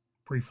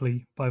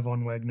briefly by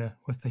Von Wagner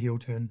with the heel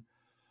turn,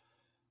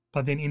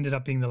 but then ended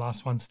up being the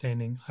last one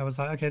standing, I was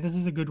like, okay, this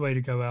is a good way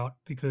to go out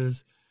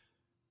because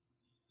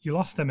you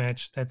lost the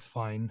match, that's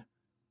fine.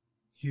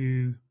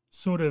 You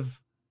sort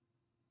of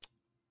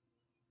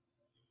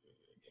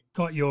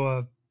got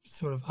your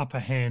sort of upper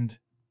hand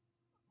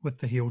with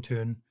the heel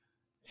turn,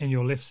 and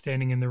you're left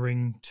standing in the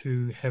ring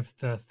to have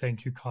the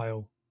thank you,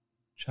 Kyle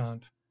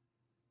chant.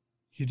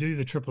 You do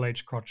the Triple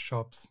H crotch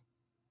chops,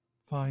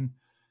 fine.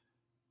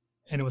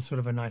 And it was sort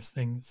of a nice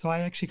thing. So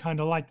I actually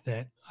kind of liked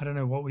that. I don't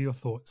know, what were your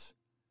thoughts?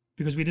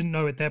 Because we didn't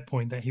know at that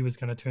point that he was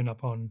going to turn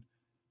up on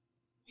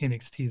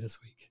NXT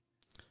this week.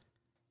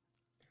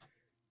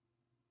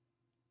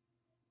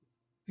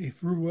 He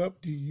threw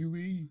up the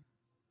UE.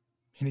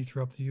 And he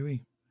threw up the UE.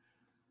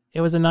 It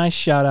was a nice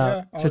shout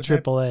out to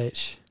Triple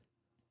H.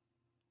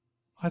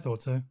 I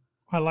thought so.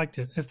 I liked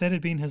it. If that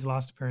had been his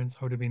last appearance,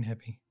 I would have been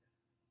happy.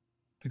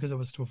 Because it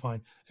was still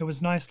fine. It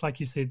was nice, like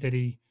you said, that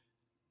he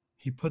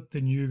put the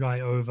new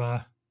guy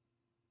over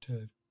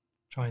to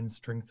try and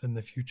strengthen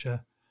the future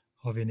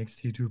of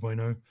NXT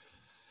 2.0.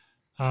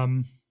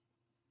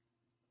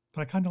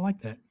 But I kind of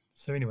like that.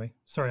 So anyway,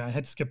 sorry, I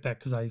had to skip back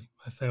because I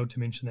failed to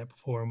mention that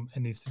before, and it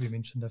needs to be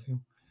mentioned, I feel.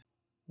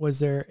 Was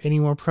there any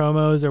more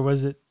promos, or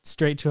was it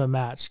straight to a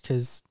match?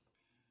 Because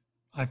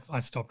I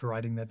stopped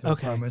writing that there were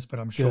promos, but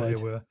I'm sure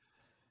there were.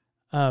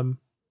 All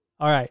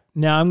right,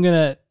 now I'm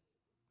gonna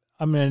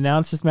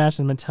announce this match,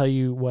 and I'm gonna tell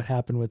you what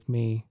happened with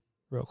me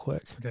real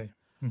quick. Okay.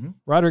 Mm-hmm.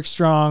 Roderick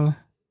Strong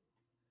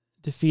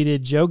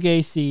defeated Joe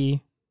Gacy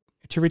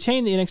to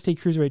retain the NXT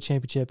Cruiserweight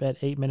Championship at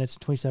 8 minutes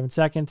and 27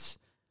 seconds.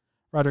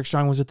 Roderick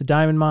Strong was with the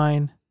Diamond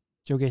Mine.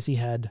 Joe Gacy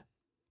had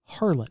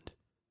Harland,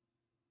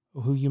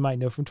 who you might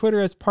know from Twitter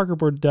as Parker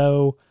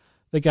Bordeaux,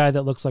 the guy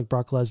that looks like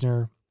Brock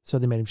Lesnar, so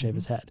they made him shave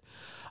his head.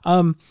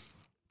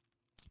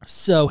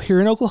 So here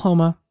in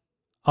Oklahoma,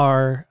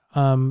 our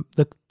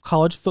the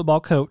college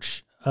football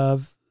coach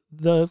of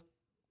the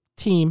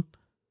team,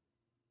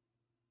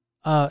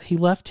 he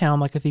left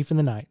town like a thief in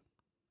the night,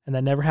 and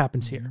that never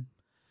happens here.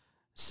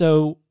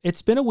 So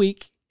it's been a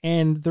week,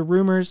 and the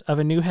rumors of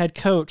a new head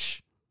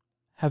coach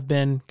have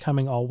been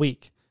coming all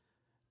week.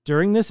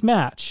 During this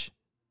match,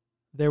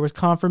 there was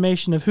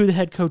confirmation of who the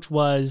head coach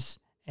was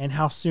and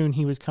how soon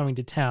he was coming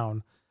to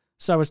town.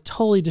 So I was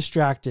totally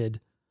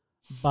distracted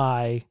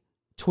by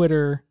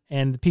Twitter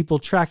and the people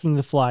tracking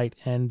the flight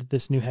and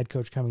this new head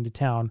coach coming to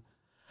town.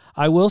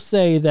 I will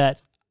say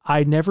that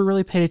I never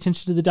really paid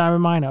attention to the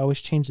Diamond Mine. I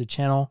always change the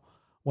channel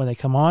when they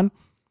come on.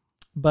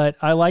 But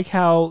I like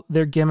how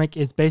their gimmick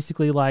is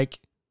basically like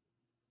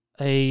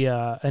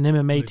an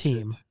MMA Legit.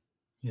 team.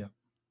 Yeah.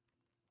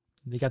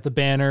 They got the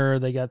banner.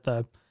 They got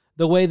the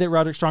way that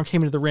Roderick Strong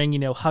came into the ring,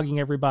 hugging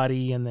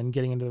everybody and then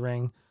getting into the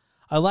ring.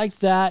 I liked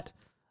that.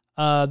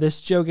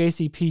 This Joe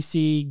Gacy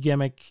PC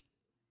gimmick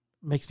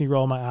makes me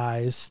roll my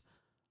eyes,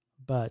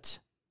 but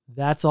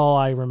that's all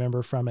I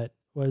remember from it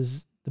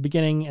was the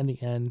beginning and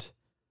the end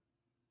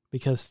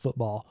because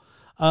football.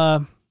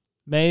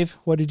 Maeve,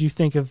 what did you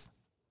think of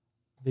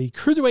the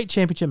Cruiserweight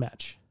Championship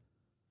match?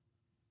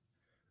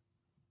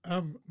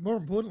 More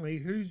importantly,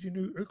 who's your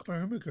new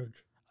Oklahoma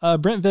coach?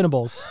 Brent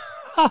Venables.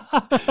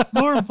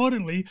 More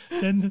importantly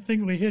than the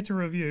thing we're here to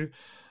review.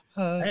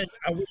 And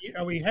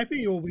are we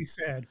happy or are we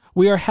sad?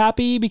 We are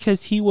happy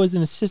because he was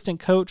an assistant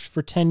coach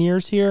for 10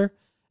 years here,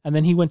 and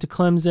then he went to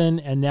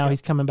Clemson, and now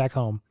he's coming back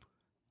home.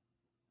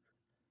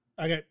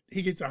 Okay,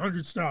 he gets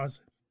 100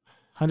 stars.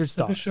 100 So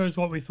stars. this shows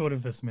what we thought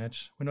of this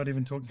match. We're not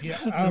even talking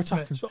about We're this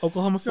talking match.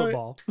 Oklahoma So-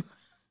 football.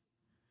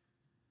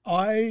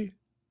 I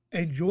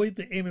enjoyed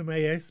the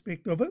MMA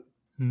aspect of it.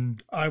 Hmm.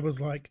 I was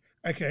like,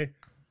 okay,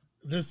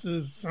 this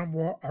is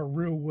somewhat a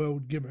real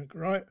world gimmick,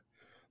 right?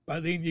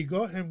 But then you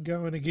got him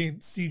going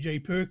against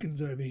CJ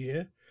Perkins over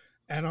here,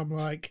 and I'm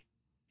like,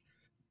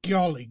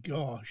 golly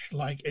gosh,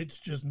 like it's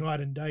just night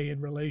and day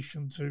in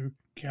relation to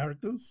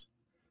characters.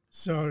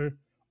 So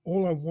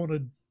all I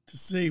wanted to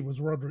see was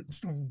Roderick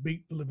Strong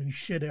beat the living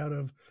shit out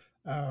of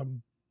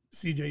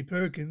CJ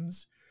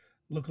Perkins,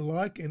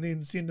 look-alike, and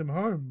then send him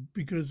home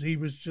because he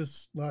was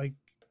just like,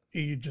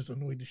 he just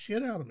annoyed the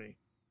shit out of me.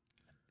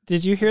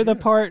 Did you hear the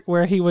part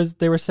where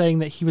they were saying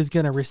that he was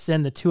going to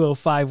rescind the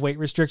 205 weight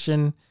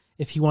restriction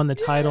if he won the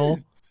title?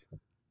 Yes.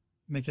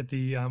 Make it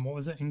the what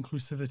was it?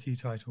 Inclusivity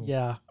title.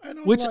 Yeah. And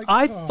I'm Which like,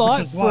 I oh. thought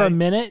Which is for why-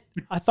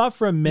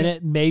 a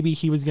minute, maybe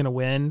he was going to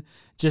win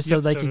just so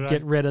Yep, they so could did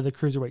get I. rid of the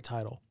cruiserweight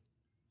title.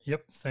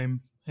 Yep,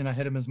 same. And I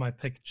had him as my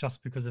pick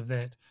just because of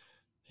that.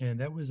 And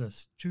that was a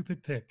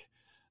stupid pick.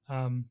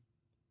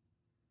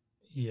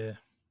 Yeah.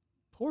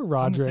 Poor I'm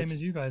the Roderick. same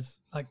as you guys.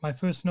 Like my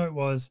first note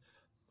was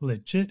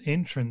legit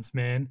entrance,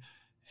 man.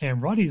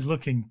 And Roddy's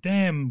looking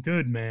damn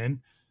good,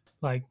 man.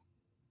 Like,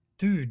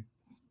 dude,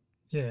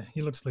 yeah,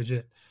 he looks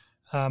legit.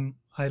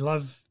 I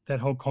love that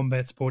whole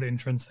combat sport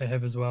entrance they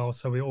have as well.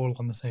 So we're all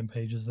on the same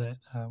page as that.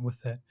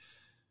 With that,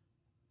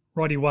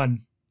 Roddy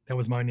won. That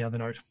was my only other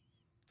note.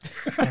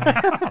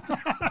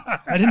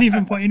 I didn't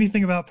even point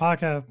anything about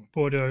Parker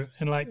Bordeaux,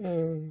 and like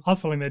I was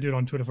following that dude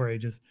on Twitter for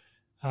ages.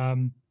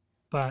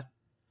 But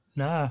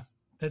nah,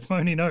 that's my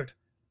only note.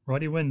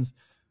 Roddy wins.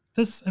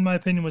 This, in my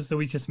opinion, was the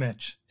weakest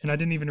match, and I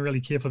didn't even really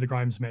care for the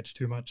Grimes match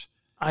too much.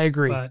 I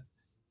agree. But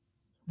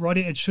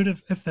Roddy, it should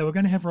have, if they were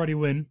going to have Roddy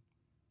win,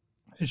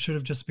 it should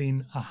have just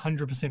been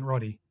 100%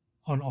 Roddy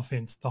on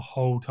offense the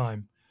whole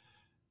time.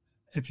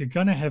 If you're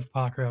going to have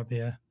Parker out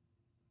there,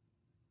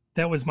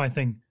 that was my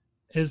thing.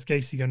 Is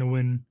Gacy going to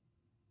win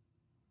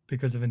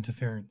because of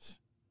interference?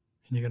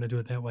 And you're going to do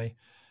it that way.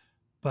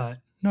 But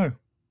no,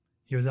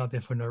 he was out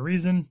there for no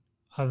reason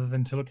other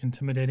than to look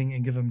intimidating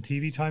and give him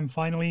TV time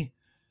finally.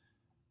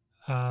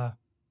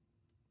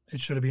 It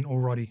should have been all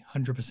Roddy,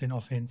 100%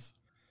 offense.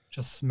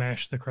 Just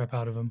smash the crap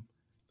out of him.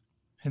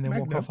 And then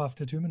walk Magnum. off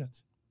after 2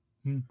 minutes.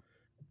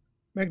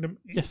 Magnum,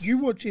 Yes.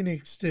 you watch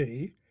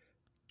NXT,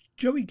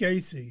 Joey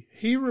Gacy,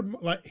 he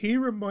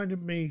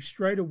reminded me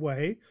straight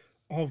away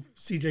of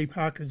CJ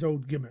Parker's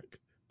old gimmick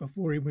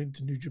before he went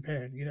to New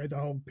Japan. You know, the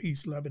whole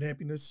peace, love, and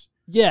happiness.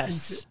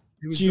 yes.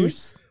 he was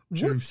Juice.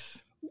 doing.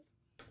 Juice.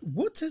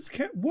 What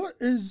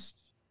is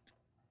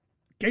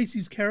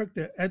Gacy's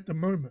character at the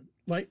moment?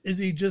 Like, is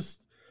he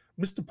just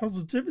Mr.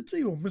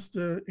 Positivity or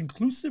Mr.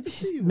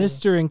 Inclusivity? or-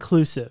 Mr.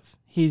 Inclusive.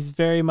 He's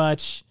very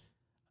much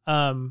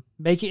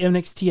making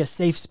NXT a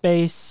safe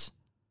space,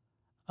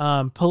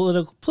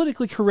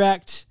 politically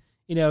correct,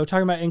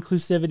 talking about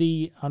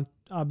inclusivity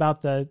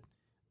about the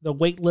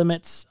weight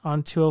limits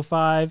on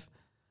 205.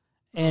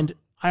 And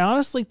I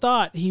honestly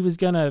thought he was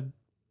gonna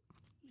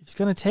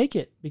take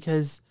it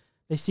because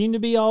they seem to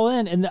be all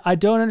in. And I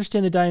don't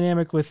understand the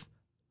dynamic with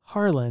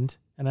Harland,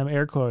 and I'm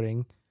air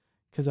quoting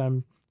because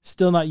I'm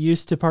still not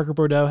used to Parker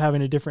Bordeaux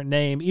having a different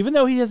name, even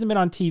though he hasn't been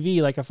on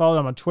TV. Like I followed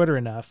him on Twitter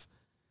enough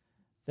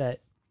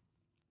that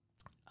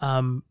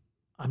I'm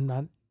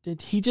not.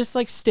 He just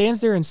like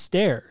stands there and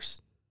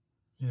stares.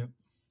 Yeah.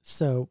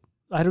 So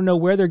I don't know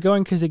where they're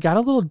going because it got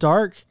a little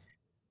dark.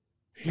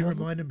 He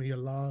reminded me of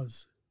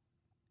Lars.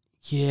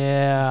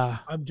 Yeah.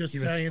 I'm just He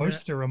was saying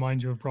supposed that. to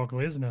remind you of Brock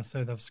Lesnar,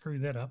 so they've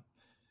screwed that up.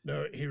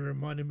 No, he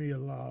reminded me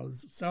of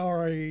Lars.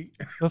 Sorry.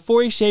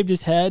 Before he shaved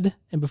his head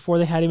and before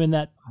they had him in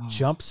that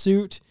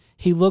jumpsuit,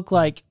 he looked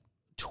like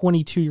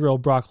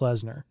 22-year-old Brock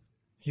Lesnar.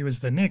 He was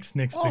the next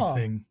big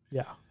thing.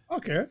 Yeah.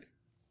 Okay.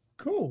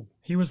 Cool.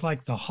 He was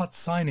like the hot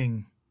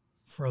signing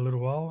for a little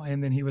while,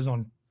 and then he was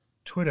on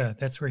Twitter.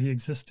 That's where he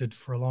existed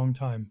for a long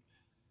time.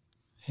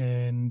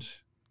 And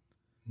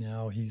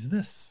now he's the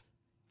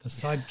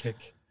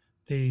sidekick.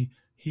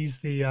 He's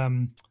the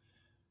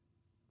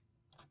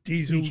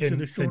Diesel Deacon, to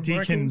the Shawn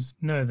Michaels.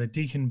 the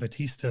Deacon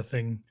Batista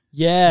thing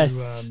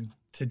Yes.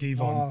 to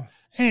Devon. Oh,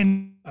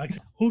 And okay.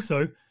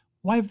 also,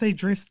 why have they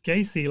dressed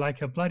Gacy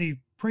like a bloody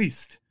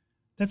priest.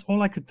 That's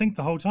all I could think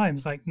the whole time.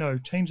 It's like, no,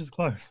 change his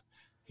clothes.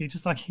 He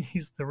just like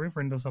he's the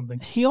reverend or something.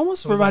 He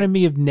almost reminded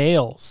me of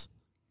Nails.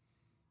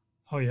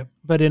 Oh, yeah.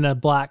 But in a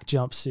black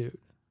jumpsuit.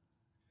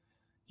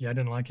 Yeah, I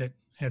didn't like it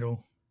at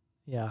all.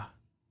 Yeah.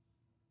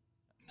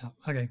 No.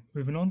 Okay,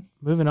 moving on.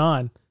 Moving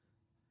on.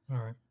 All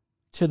right.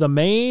 To the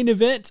main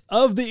event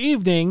of the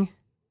evening.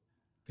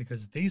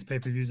 Because these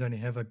pay-per-views only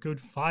have a good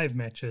 5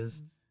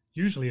 matches.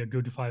 Usually a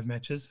good 5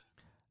 matches.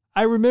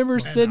 I remember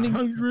sending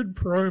 100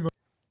 promo.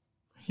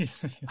 Yeah.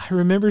 I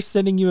remember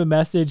sending you a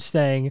message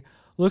saying,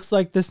 looks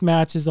like this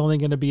match is only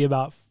going to be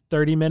about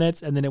 30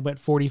 minutes, and then it went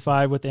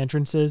 45 with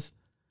entrances.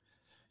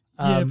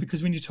 Yeah,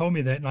 because when you told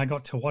me that and I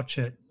got to watch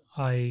it,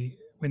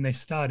 when they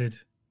started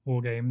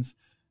WarGames,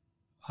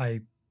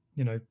 I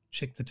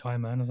checked the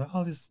timer and I was like,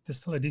 oh, there's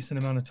still a decent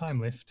amount of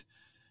time left,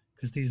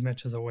 because these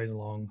matches are always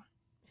long.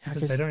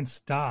 Because they don't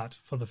start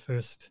for the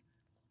first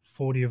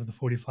 40 of the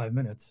 45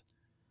 minutes.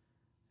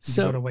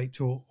 So you got to wait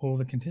till all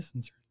the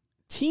contestants are.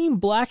 Team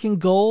Black and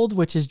Gold,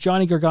 which is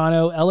Johnny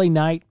Gargano, LA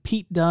Knight,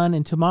 Pete Dunne,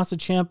 and Tommaso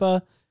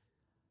Ciampa,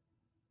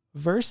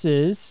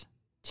 versus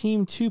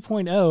Team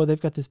 2.0. They've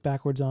got this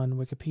backwards on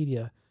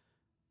Wikipedia.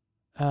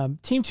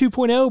 Team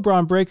 2.0,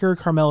 Braun Breaker,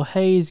 Carmelo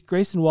Hayes,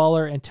 Grayson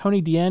Waller, and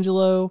Tony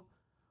D'Angelo,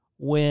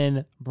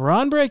 when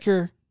Braun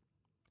Breaker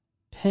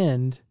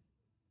pinned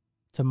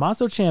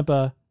Tommaso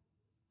Ciampa.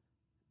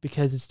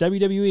 Because it's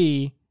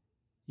WWE,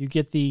 you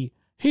get the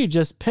he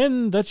just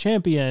pinned the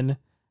champion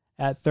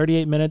at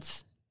 38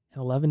 minutes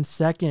and 11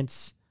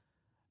 seconds.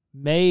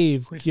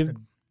 Maeve,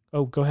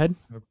 go ahead.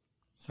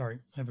 Sorry,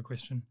 I have a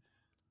question.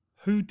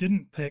 Who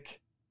didn't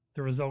pick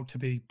the result to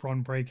be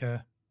Braun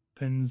Breaker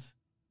pins?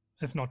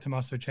 If not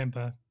Tommaso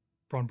Ciampa,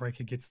 Braun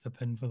Breaker gets the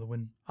pin for the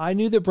win. I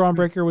knew that Braun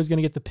Breaker was going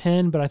to get the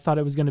pin, but I thought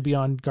it was going to be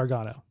on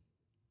Gargano.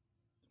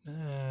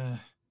 No,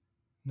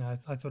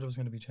 I thought it was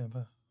going to be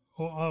Ciampa.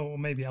 Or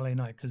maybe LA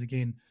Knight, because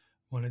again,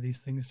 one of these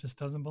things just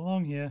doesn't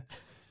belong here.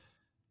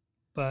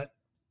 But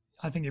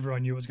I think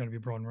everyone knew it was going to be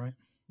Braun, right?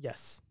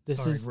 Yes.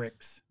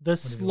 Rex. The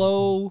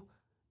slow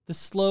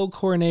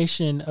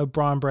coronation of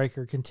Braun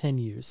Breaker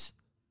continues.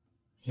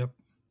 Yep.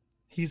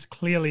 He's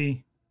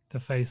clearly the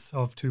face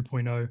of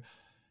 2.0.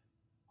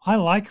 I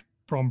like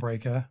Braun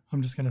Breaker.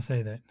 I'm just going to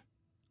say that.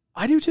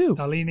 I do too.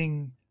 They're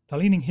leaning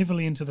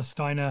heavily into the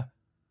Steiner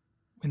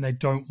when they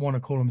don't want to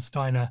call him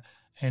Steiner,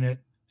 and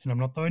I'm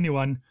not the only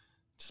one.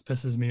 Just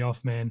pisses me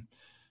off, man.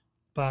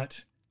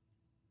 But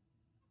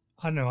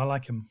I don't know. I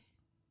like him.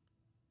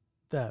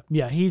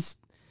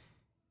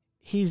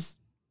 He's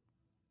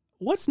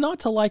what's not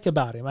to like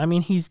about him? I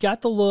mean, he's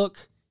got the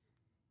look.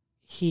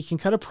 He can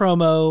cut a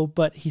promo,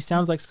 but he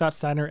sounds like Scott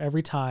Steiner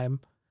every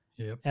time.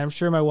 Yep. And I'm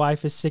sure my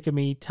wife is sick of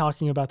me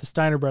talking about the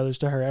Steiner brothers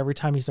to her every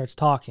time he starts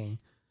talking,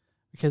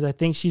 because I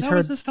think she's heard. That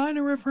was a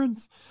Steiner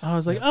reference. I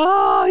was like,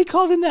 oh, he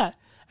called him that.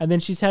 And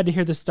then she's had to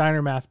hear the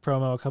Steiner Math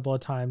promo a couple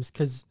of times,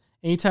 because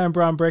anytime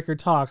Braun Breaker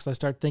talks, I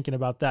start thinking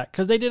about that,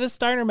 because they did a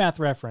Steiner Math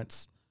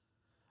reference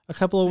a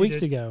couple of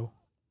weeks ago.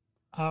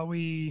 Are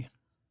we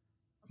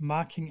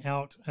marking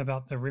out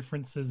about the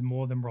references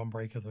more than Braun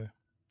Breaker, though?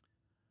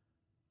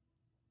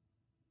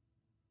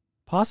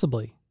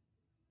 Possibly.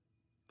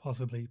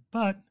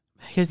 But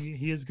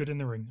he is good in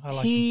the ring. I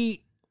like him.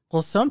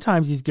 Well,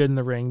 sometimes he's good in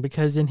the ring,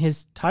 because in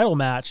his title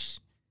match,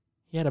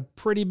 he had a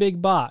pretty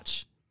big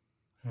botch.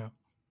 Yeah.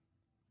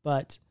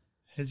 But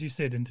as you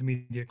said,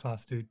 intermediate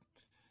class dude.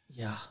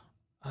 Yeah.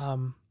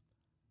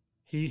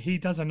 He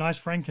does a nice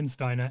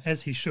Frankensteiner,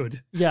 as he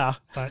should. Yeah.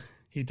 But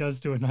he does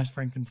do a nice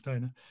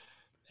Frankensteiner.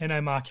 And I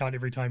mark out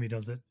every time he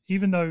does it.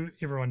 Even though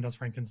everyone does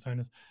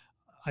Frankensteiners,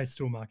 I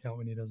still mark out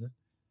when he does it.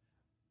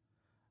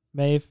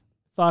 Maeve,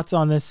 thoughts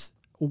on this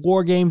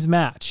WarGames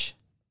match?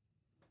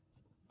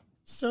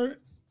 So,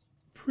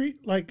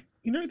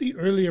 the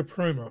earlier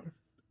promo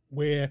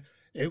where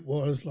it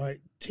was like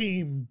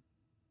Team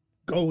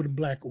Gold and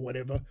Black or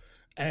whatever,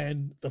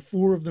 and the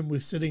 4 of them were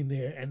sitting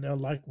there, and they're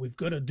like, we've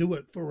got to do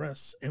it for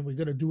us, and we've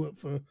got to do it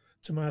for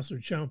Tommaso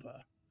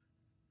Ciampa.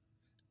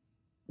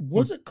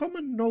 Was it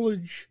common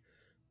knowledge?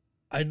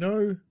 I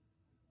know,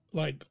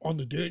 like, on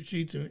the dirt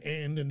sheets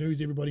and the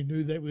news, everybody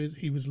knew that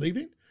he was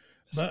leaving.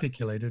 But,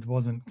 speculated,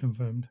 wasn't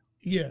confirmed.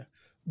 Yeah.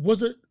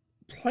 Was it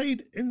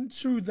played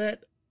into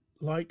that,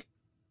 like,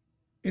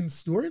 in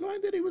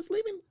storyline that he was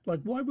leaving?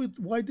 Like,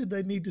 why did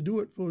they need to do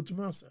it for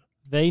Tommaso?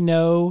 They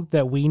know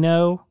that we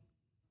know.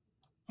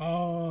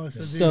 Oh,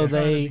 so they're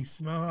trying to be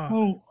smart.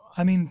 Well,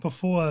 I mean,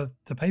 before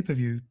the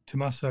pay-per-view,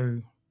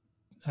 Tommaso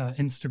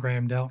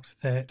Instagrammed out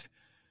that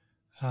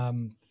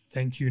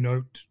thank you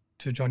note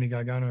to Johnny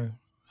Gargano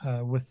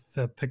with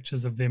the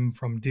pictures of them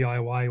from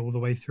DIY all the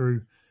way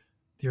through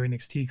their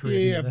NXT career.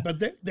 Yeah, together.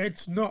 but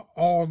that's not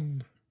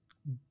on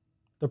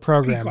the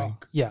programming.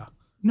 Peacock. Yeah.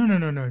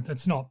 No,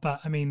 that's not.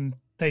 But I mean,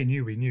 they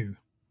knew we knew.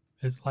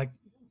 It's like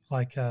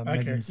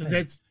okay, so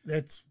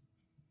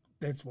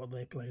that's what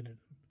they played in.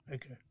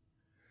 Okay,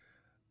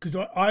 because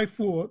I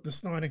thought the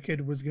Snyder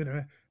Kid was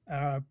gonna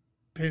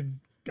pin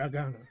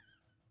Gargano.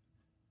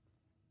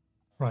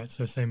 Right,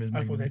 so same as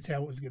I thought that's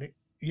how it was gonna.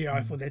 Yeah,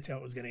 I thought that's how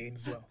it was gonna end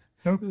as well.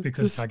 Nope,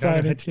 because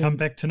Gargano had to come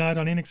back tonight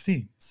on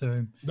NXT.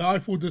 So No, I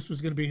thought this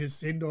was going to be his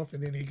send-off,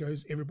 and then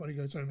everybody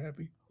goes home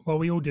happy. Well,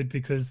 we all did,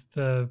 because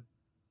the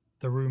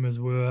rumors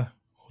were,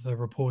 or the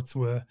reports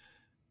were,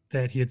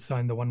 that he had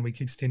signed the 1-week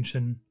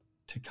extension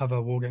to cover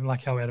WarGame,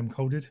 like how Adam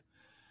Cole did.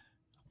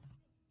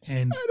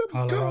 And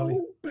Kyle O'Reilly.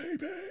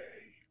 Baby.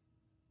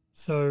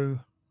 So,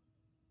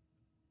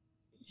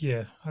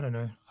 yeah, I don't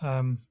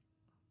know.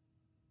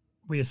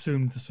 We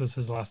assumed this was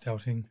his last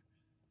outing.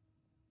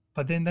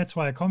 But then that's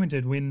why I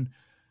commented when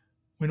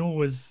all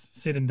was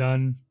said and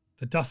done,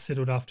 the dust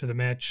settled after the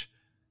match.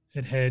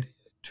 It had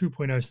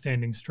 2.0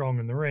 standing strong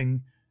in the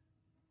ring,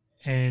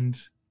 and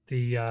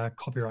the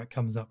copyright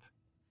comes up.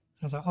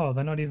 I was like, oh,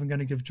 they're not even going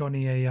to give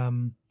Johnny a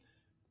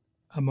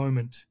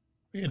moment.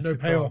 Yeah, no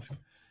payoff.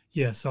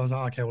 Yeah, so I was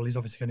like, okay, well, he's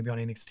obviously going to be on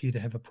NXT to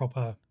have a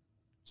proper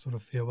sort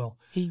of farewell.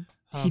 He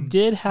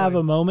did have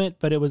a moment,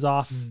 but it was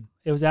off.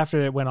 It was after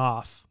it went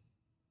off.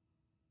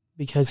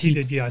 Because he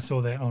did, yeah, I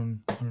saw that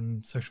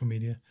on social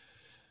media.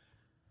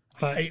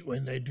 But I hate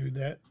when they do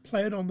that.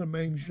 Play it on the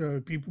main show.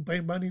 People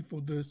pay money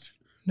for this.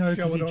 No,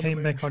 because he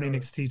came back on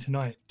NXT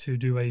tonight to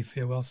do a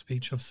farewell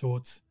speech of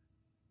sorts.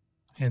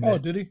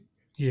 And did he?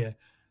 Yeah,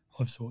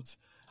 of sorts.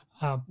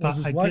 But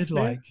I did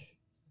like.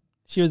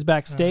 She was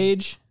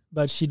backstage,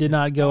 but she did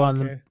not go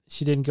on.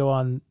 She didn't go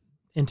on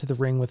into the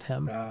ring with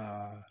him.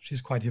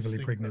 She's quite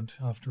heavily pregnant,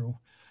 after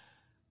all.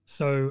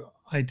 So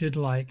I did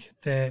like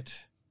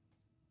that.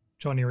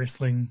 Johnny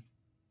Wrestling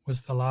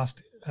was the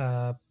last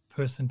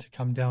person to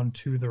come down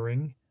to the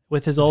ring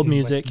with his old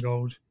music.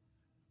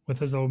 With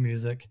his old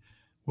music,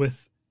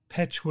 with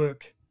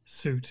patchwork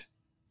suit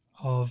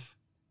of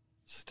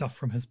stuff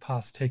from his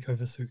past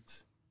takeover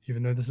suits,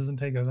 even though this isn't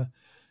takeover.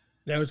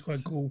 That was quite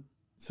cool.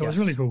 So it was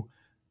really cool.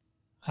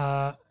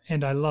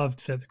 And I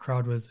loved that the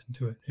crowd was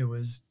into it. It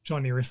was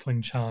Johnny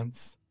Wrestling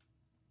chants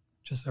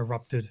just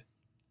erupted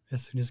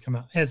as soon as it came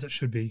out, as it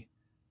should be.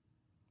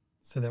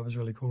 So that was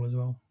really cool as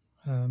well.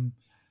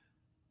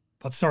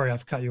 But sorry,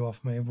 I've cut you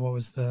off, Maeve. What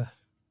was the...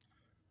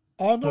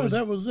 Oh, no,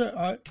 that was it.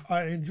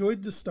 I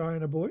enjoyed the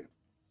Steiner Boy.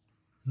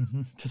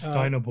 Mm-hmm. The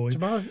Steiner Boy.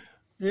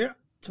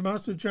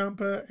 Tommaso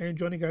Ciampa and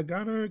Johnny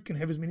Gargano can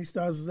have as many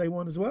stars as they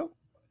want as well.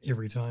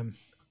 Every time.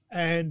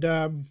 And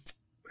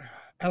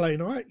LA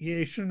Knight,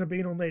 he shouldn't have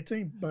been on that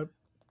team. But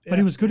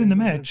he was good in the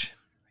match.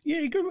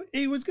 Yeah,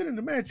 he was good in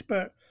the match,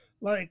 but,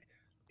 like,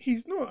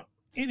 he's not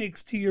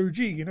NXT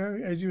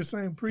OG, as you were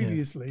saying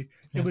previously.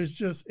 Yeah.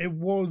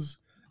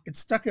 It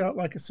stuck out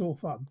like a sore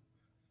thumb.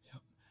 Yeah.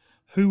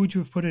 Who would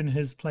you have put in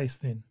his place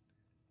then?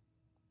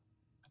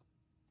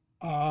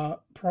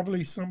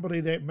 Probably somebody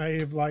that may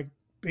have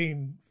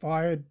been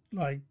fired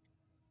a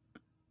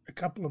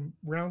couple of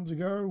rounds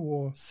ago,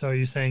 or. So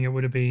you're saying it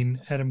would have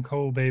been Adam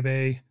Cole,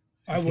 baby?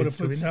 I would have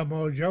put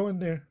Samoa Joe in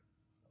there.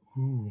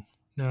 Ooh,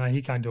 no,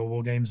 he can't do a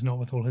WarGames, not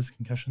with all his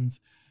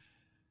concussions.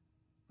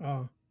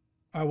 I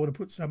would have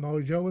put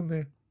Samoa Joe in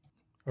there.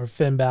 Or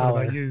Finn Balor.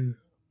 What about you?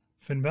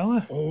 Finn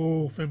Balor?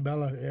 Oh, Finn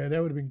Balor. Yeah,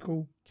 that would have been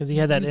cool. Because he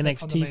had that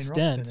NXT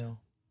stint.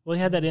 Well, he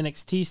had that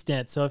NXT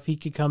stint, so if he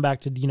could come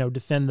back to,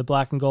 defend the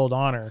black and gold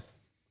honor.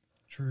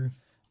 True.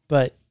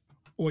 But...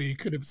 Or you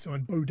could have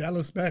signed Bo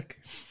Dallas back.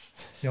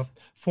 Yep.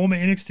 Former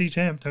NXT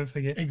champ, don't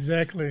forget.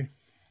 Exactly.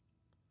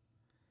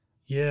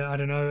 Yeah, I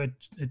don't know.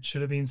 It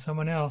should have been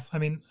someone else. I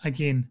mean,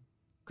 again,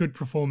 good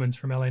performance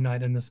from LA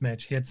Knight in this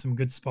match. He had some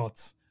good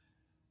spots.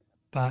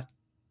 But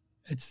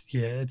it's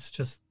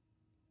just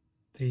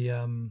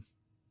the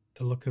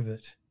look of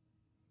it.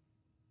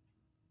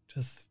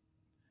 Just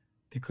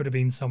there could have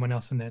been someone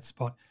else in that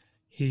spot.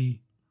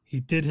 He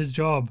did his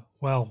job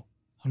well.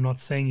 I'm not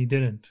saying he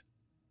didn't.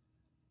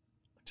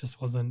 It just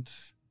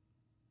wasn't.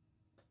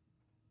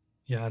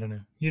 Yeah, I don't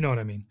know. You know what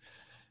I mean,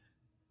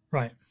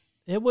 right?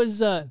 It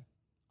was.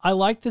 I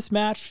liked this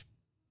match.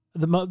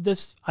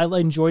 I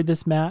enjoyed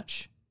this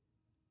match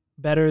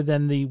better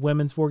than the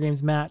women's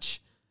WarGames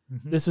match.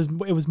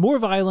 Mm-hmm. It was more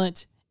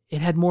violent.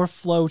 It had more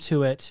flow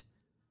to it.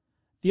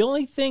 The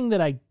only thing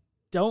that I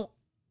don't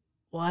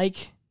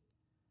like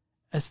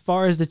as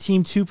far as the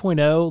Team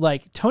 2.0,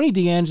 like Tony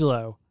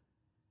D'Angelo,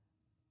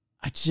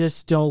 I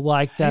just don't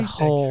like that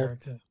whole,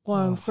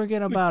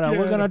 forget about it.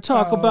 We're going to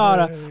talk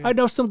about it. I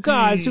know some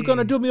guys who are going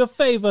to do me a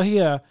favor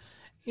here.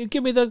 You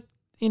give me the,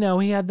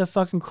 he had the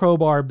fucking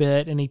crowbar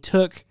bit, and he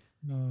took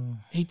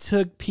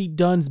Pete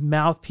Dunne's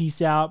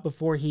mouthpiece out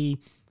before he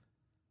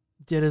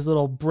did his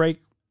little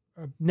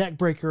neck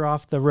breaker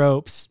off the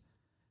ropes.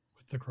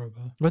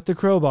 With the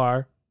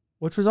crowbar,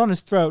 which was on his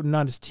throat and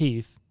not his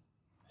teeth.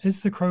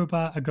 Is the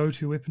crowbar a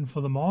go-to weapon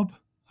for the mob?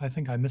 I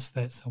think I missed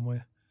that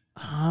somewhere.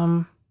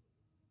 I'm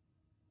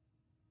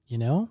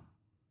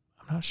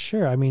not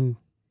sure. I mean,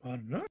 I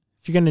don't know.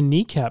 If you're going to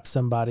kneecap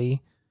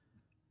somebody.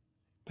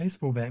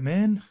 Baseball bat,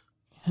 man.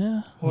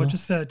 Yeah. Or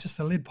just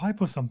a lead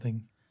pipe or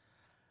something.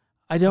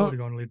 I don't. I would have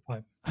gone lead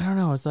pipe. I don't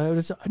know. It's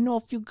like, I know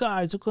a few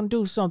guys who can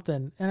do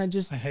something. And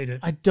I hate it.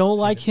 I don't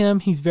like him.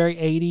 He's very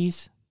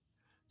 80s.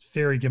 It's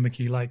very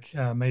gimmicky. Like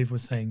Maeve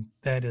was saying,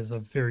 that is a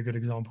very good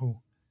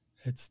example.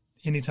 It's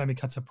anytime he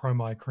cuts a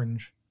promo, I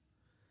cringe.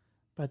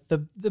 But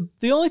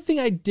the only thing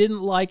I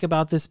didn't like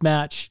about this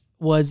match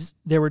was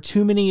there were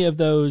too many of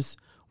those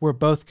we're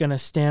both going to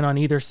stand on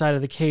either side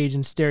of the cage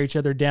and stare each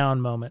other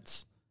down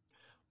moments.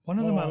 One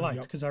of them I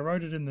liked because I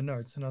wrote it in the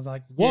notes and I was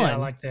like, one, I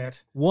like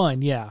that.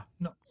 One, yeah.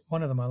 No,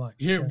 one of them I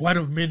liked. Yeah, one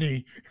of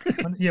many.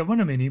 One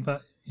of many,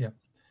 but yeah.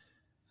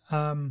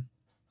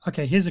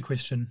 Okay, here's a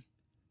question.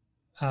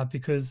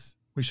 Because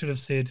we should have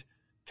said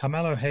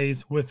Carmelo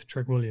Hayes with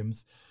Trick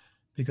Williams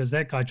because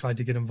that guy tried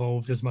to get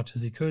involved as much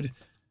as he could.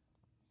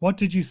 What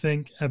did you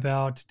think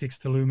about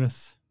Dexter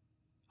Lumis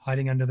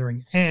hiding under the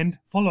ring? And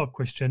follow-up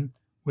question,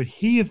 would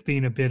he have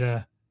been a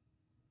better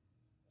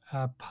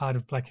part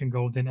of Black and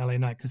Gold than LA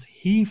Knight? Because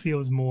he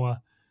feels more,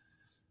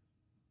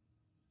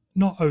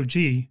 not OG,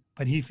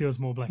 but he feels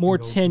more Black and Gold. More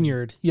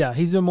tenured. Yeah,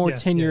 he's a more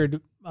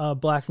tenured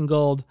Black and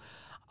Gold.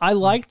 I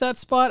liked that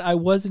spot. I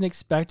wasn't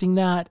expecting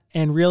that.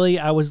 And really,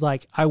 I was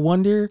like, I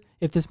wonder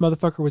if this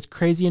motherfucker was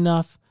crazy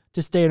enough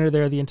to stay under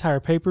there the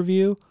entire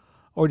pay-per-view,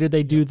 or did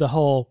they do the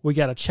whole, we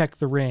got to check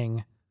the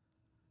ring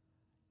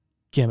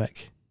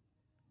gimmick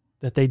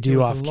that they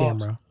do off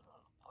camera?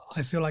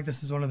 I feel like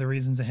this is one of the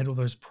reasons they had all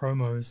those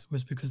promos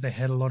was because they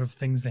had a lot of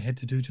things they had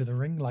to do to the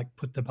ring, like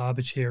put the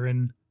barber chair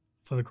in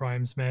for the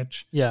Grimes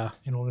match. Yeah.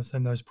 And all this,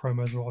 and those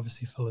promos were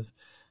obviously fillers.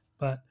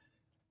 But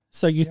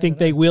so you think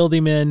they wheeled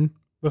him in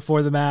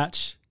before the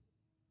match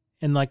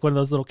in like one of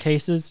those little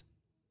cases?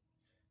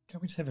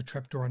 Can't we just have a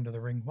trapdoor under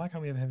the ring? Why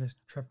can't we have a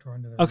trapdoor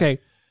under the ring? Okay,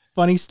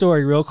 funny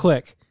story real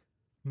quick.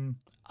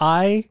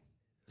 I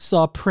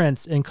saw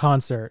Prince in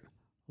concert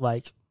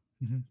like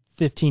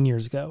 15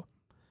 years ago.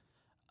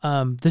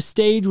 The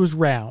stage was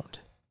round,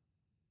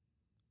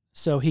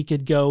 so he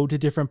could go to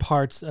different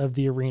parts of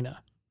the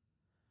arena.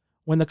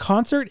 When the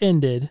concert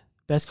ended,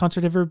 best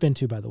concert I've ever been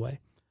to, by the way,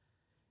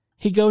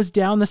 he goes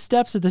down the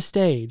steps of the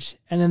stage,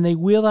 and then they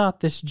wheel out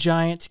this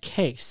giant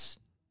case.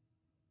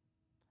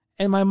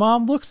 And my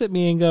mom looks at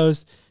me and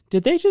goes,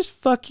 did they just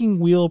fucking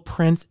wheel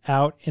Prince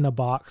out in a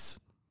box?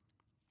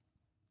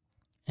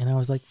 And I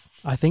was like,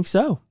 I think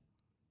so.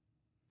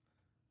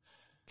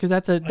 Because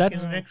that's in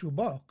an actual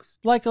box.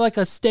 Like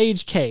a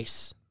stage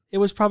case. It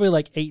was probably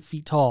like 8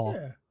 feet tall.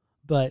 Yeah.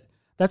 But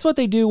that's what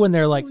they do when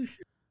they're like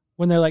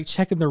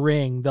checking the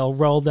ring. They'll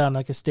roll down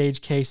like a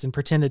stage case and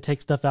pretend to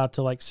take stuff out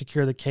to like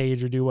secure the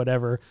cage or do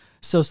whatever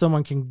so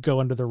someone can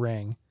go under the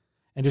ring.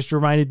 And just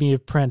reminded me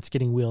of Prince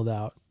getting wheeled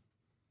out.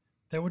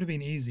 That would have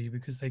been easy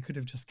because they could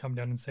have just come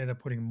down and say they're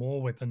putting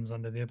more weapons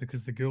under there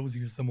because the girls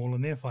use them all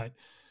in their fight.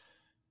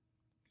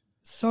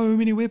 So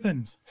many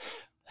weapons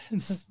in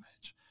this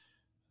match.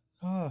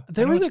 Oh,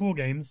 there was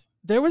WarGames.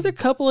 There was a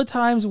couple of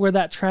times where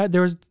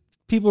there was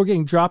people were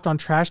getting dropped on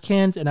trash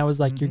cans, and I was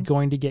like, "You're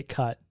going to get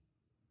cut.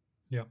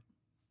 Yeah,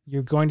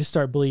 you're going to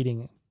start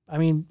bleeding." I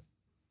mean,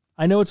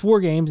 I know it's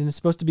WarGames and it's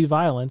supposed to be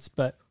violence,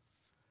 but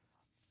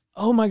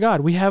oh my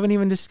god, we haven't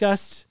even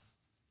discussed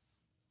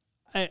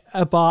it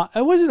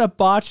wasn't a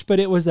botch, but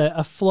it was a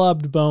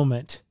flubbed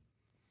moment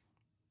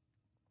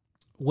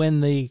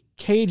when the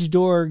cage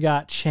door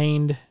got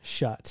chained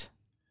shut.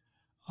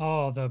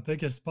 Oh, the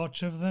biggest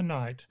botch of the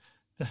night.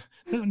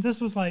 This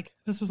was like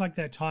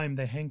that time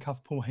they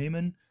handcuffed Paul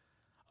Heyman.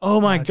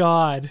 Oh my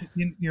god!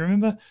 You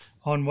remember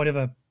on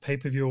whatever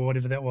pay-per-view or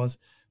whatever that was,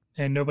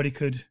 and nobody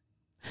could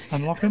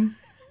unlock him.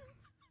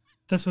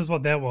 This was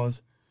what that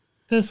was.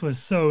 This was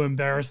so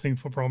embarrassing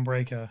for Bron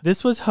Breakker.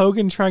 This was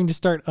Hogan trying to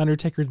start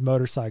Undertaker's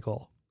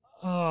motorcycle.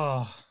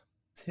 Oh,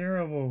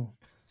 terrible.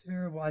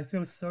 Terrible. I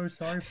feel so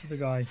sorry for the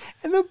guy.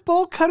 And the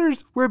bolt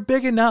cutters were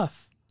big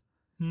enough.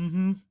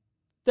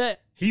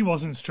 That he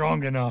wasn't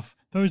strong enough.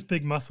 Those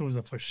big muscles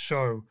are for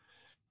show.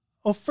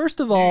 Well, first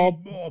of all,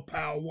 more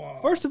power.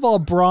 First of all,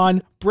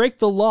 Braun, break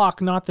the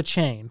lock, not the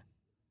chain.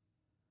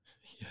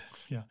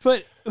 Yeah.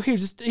 But he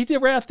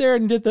did right out there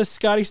and did the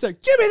Scotty stuff.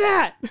 Give me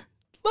that.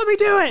 Let me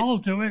do it. I'll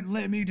do it.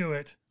 Let me do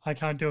it. I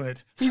can't do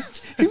it. He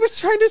was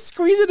trying to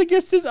squeeze it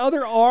against his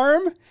other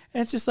arm,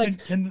 and it's just like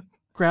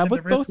grab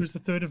with both. Who's the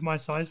third of my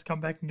size come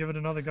back and give it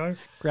another go?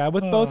 Grab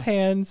with both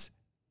hands.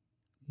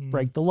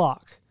 Break the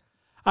lock.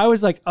 I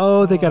was like,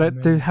 oh,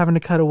 they're having to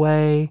cut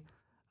away,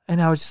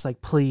 and I was just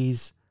like,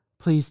 please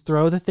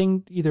throw the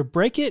thing. Either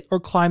break it or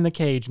climb the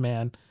cage,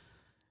 man.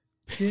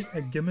 Get a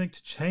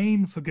gimmicked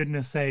chain, for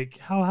goodness sake.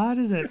 How hard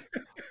is it?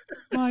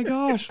 My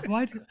gosh.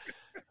 Why?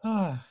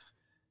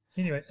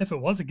 Anyway, if it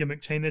was a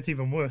gimmick chain, that's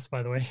even worse,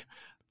 by the way.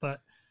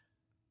 But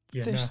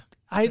yeah,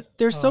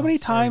 there's so many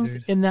times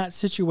in that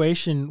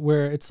situation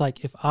where it's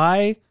like, if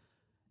I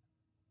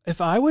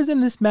was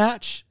in this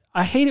match,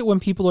 I hate it when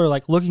people are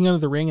like looking under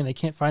the ring and they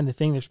can't find the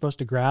thing they're supposed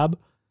to grab.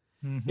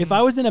 If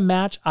I was in a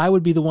match, I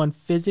would be the one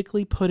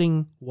physically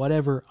putting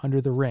whatever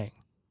under the ring.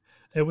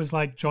 It was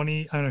like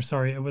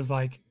it was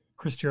like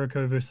Chris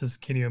Jericho versus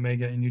Kenny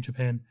Omega in New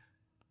Japan,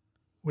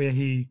 where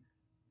he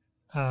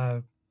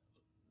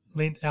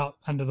leant out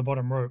under the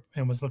bottom rope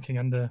and was looking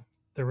under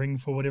the ring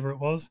for whatever it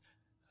was,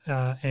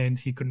 and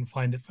he couldn't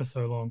find it for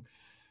so long.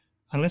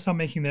 Unless I'm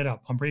making that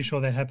up. I'm pretty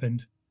sure that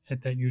happened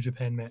at that New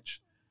Japan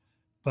match.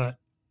 But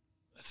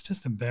it's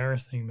just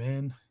embarrassing,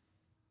 man.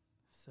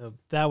 So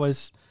that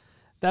was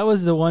That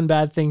was the one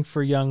bad thing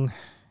for young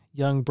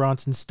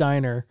Bronson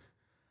Steiner.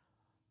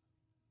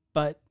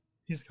 But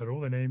he's got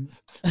all the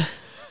names.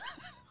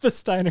 The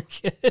Steiner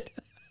kid.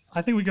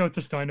 I think we go with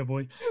the Steiner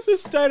boy. The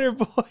Steiner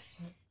boy.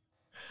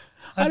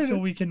 Until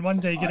we can one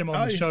day get him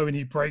on the show and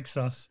he breaks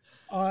us.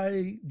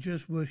 I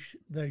just wish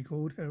they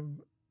called him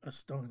a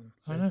Steiner.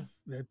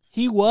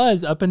 He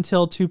was up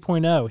until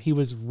 2.0. He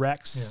was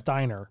Rex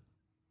Steiner.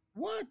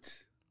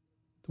 What?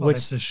 Well, which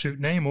is a shoot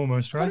name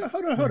almost, right?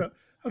 Hold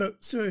on.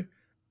 So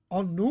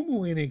on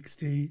normal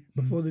NXT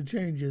before the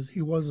changes,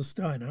 he was a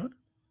Steiner.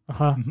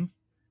 Uh-huh. Mm-hmm.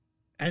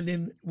 And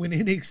then when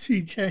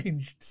NXT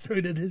changed,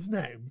 so did his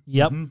name.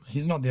 Yep. Mm-hmm.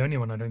 He's not the only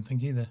one, I don't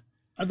think, either.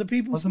 Other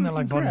people wasn't that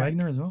like Von crack?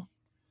 Wagner as well?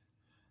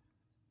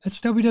 It's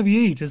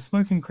WWE. Does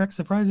smoking crack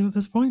surprise you at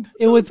this point?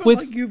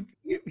 Like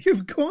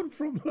you've gone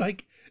from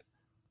like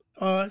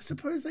I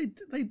suppose they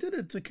did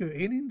it to Kurt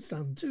Henning's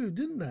son too,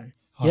 didn't they?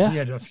 Oh, yeah. He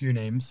had a few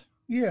names.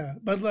 Yeah,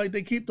 but like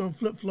they kept on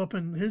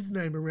flip-flopping his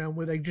name around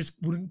where they just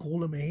wouldn't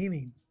call him a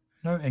Henning.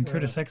 No, and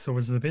Curtis Axel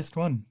was the best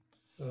one,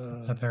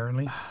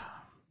 apparently.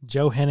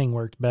 Joe Henning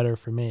worked better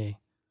for me.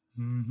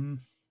 Mm-hmm.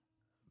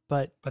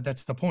 But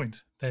that's the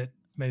point that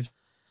Maeve's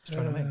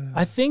trying to make.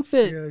 I think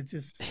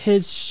that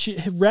his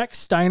Rex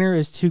Steiner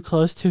is too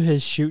close to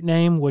his shoot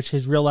name, which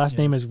his real last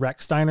name is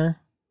Rex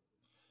Steiner.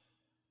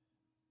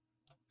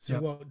 So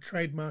what,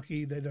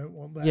 trademarky, they don't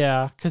want that?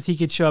 Yeah, because he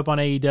could show up on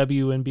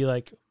AEW and be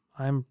like,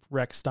 I'm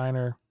Rex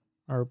Steiner,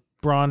 or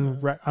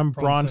I'm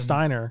Braun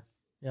Steiner.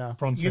 Yeah.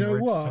 Bronson you know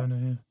Rex what?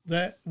 Steiner,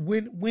 that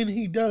when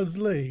he does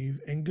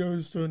leave and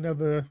goes to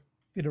another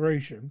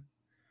federation,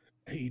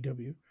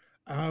 AEW,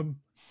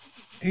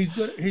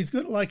 he's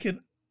got like an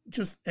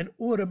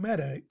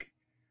automatic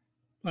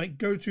like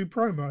go-to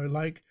promo,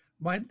 like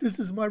this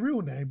is my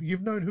real name.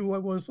 You've known who I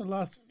was for the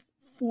last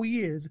 4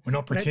 years. We're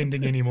not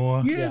pretending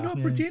anymore.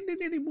 Not pretending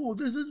anymore.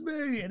 This is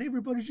me, and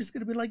everybody's just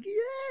going to be like,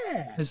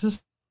 yeah. Is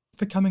this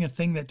becoming a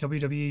thing that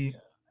WWE,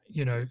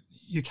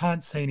 you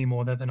can't say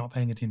anymore that they're not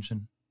paying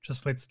attention?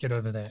 Just let's get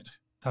over that.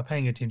 They're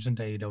paying attention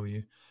to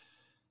AEW.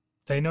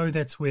 They know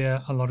that's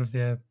where a lot of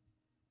their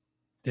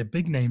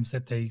big names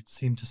that they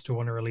seem to still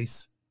want to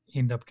release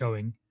end up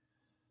going.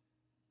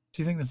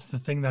 Do you think this is the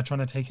thing they're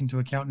trying to take into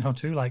account now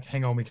too? Like,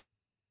 hang on, we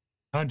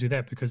can't do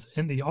that because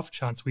in the off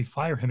chance we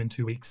fire him in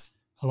 2 weeks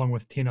along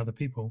with 10 other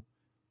people,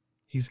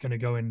 he's going to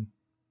go in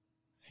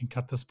and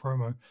cut this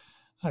promo.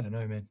 I don't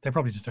know, man. They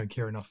probably just don't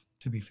care enough,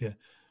 to be fair.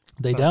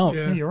 They don't.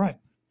 Yeah, you're right.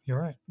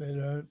 They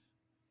don't.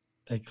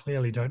 They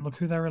clearly don't. Look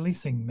who they're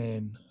releasing,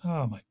 man.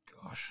 Oh my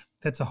gosh.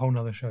 That's a whole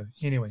nother show.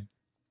 Anyway.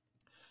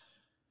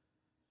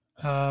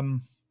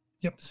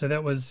 Yep.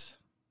 So is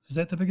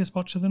that the biggest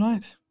botch of the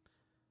night?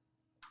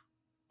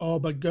 Oh,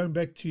 but going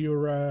back to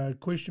your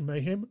question,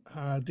 Mayhem,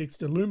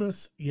 Dexter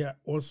Lumis,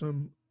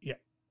 awesome. Yeah.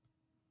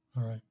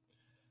 All right.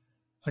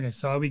 Okay,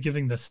 so are we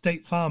giving the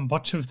State Farm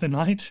botch of the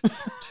night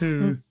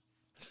to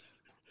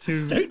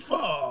State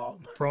Farm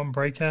Bron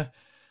Breakker?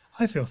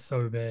 I feel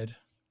so bad.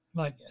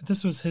 Like,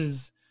 this was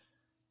his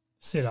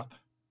setup,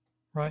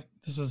 right?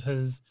 This was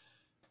his,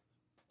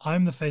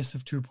 I'm the face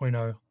of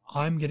 2.0.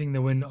 I'm getting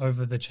the win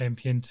over the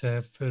champion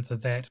to further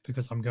that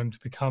because I'm going to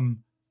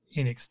become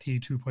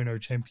NXT 2.0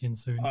 champion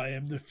soon. I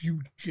am the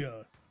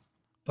future.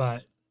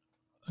 But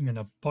I'm going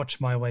to botch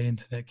my way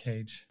into that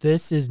cage.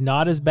 This is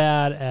not as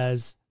bad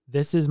as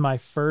this is my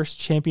first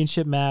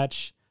championship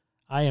match.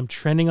 I am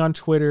trending on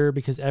Twitter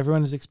because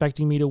everyone is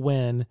expecting me to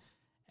win.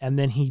 And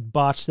then he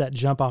botched that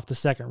jump off the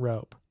second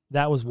rope.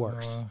 That was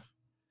worse.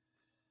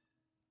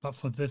 But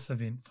for this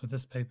event, for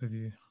this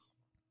pay-per-view.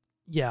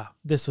 Yeah,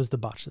 this was the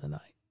botch of the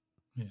night.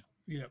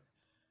 Yeah.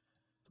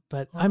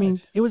 But, I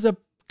mean, it was a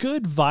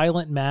good,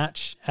 violent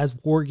match, as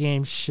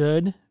WarGames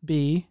should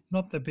be.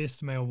 Not the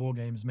best male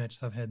WarGames match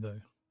they've had, though.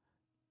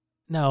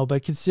 No,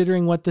 but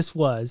considering what this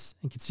was,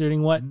 and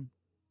considering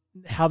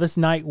how this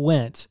night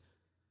went,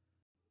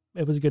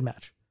 it was a good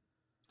match.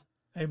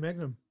 Hey,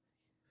 Magnum.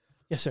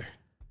 Yes, sir.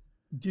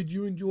 Did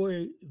you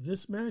enjoy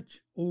this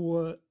match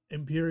or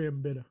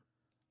Imperium better?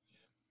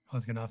 I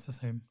was going to ask the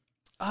same.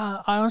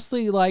 I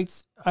honestly like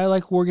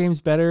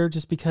WarGames better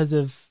just because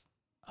of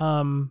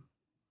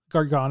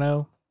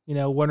Gargano.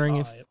 Wondering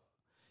if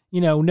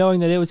knowing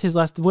that it was his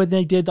last when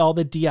they did all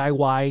the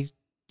DIY,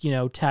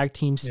 tag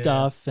team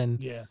stuff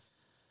and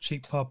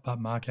cheap pop but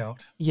mark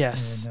out.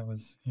 Yes, and that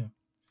was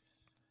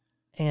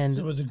and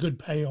so it was a good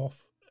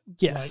payoff.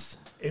 Yes,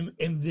 like,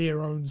 in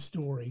their own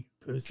story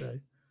per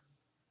se.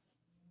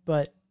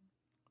 But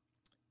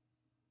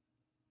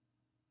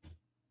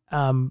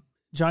I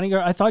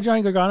thought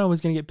Johnny Gargano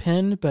was going to get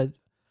pinned, but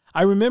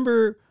I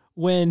remember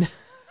when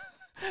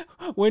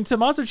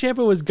Tommaso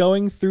Ciampa was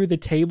going through the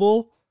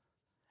table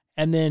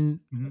and then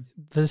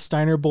the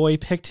Steiner boy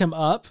picked him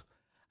up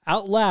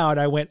out loud.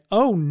 I went,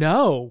 "Oh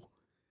no."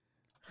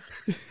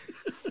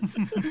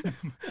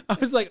 I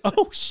was like,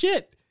 "Oh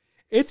shit,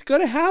 it's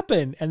going to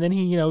happen." And then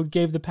he,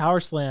 gave the power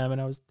slam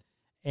and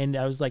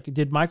I was like,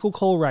 "Did Michael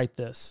Cole write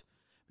this?"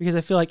 Because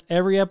I feel like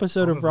every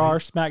episode of Raw or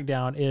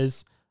SmackDown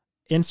is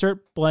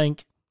insert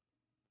blank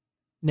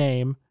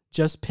name,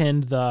 just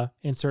pinned the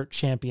insert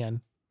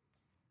champion.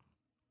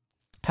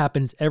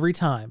 Happens every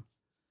time.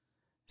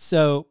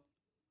 So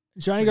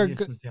Johnny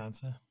yes is the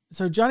answer.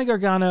 So Johnny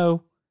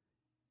Gargano,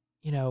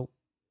 you know,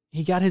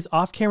 he got his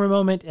off-camera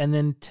moment, and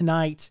then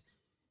tonight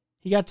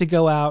he got to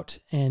go out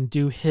and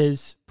do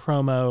his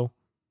promo,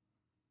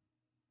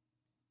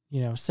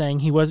 you know, saying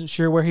he wasn't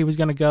sure where he was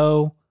going to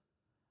go,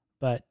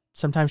 but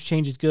sometimes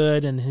change is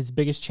good, and his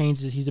biggest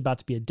change is he's about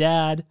to be a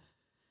dad.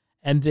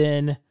 And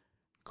then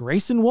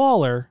Grayson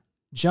Waller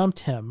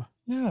jumped him.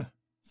 Yeah,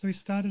 so he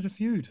started a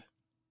feud.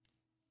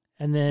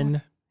 And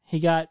then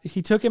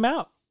he took him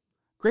out.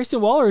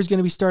 Grayson Waller is going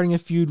to be starting a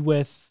feud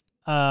with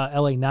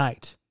LA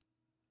Knight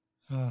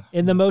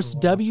in the most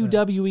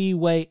WWE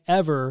way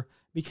ever,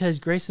 because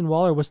Grayson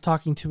Waller was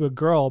talking to a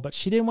girl, but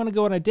she didn't want to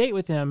go on a date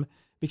with him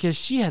because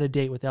she had a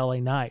date with LA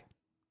Knight,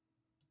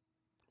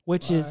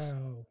 which is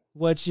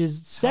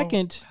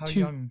second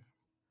to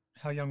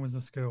how young was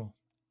this girl?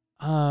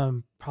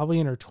 Probably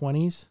in her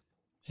 20s.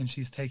 And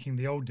she's taking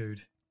the old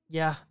dude.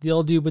 Yeah, the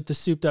old dude with the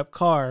souped up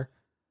car.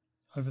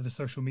 Over the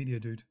social media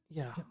dude.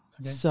 Yeah.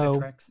 Okay,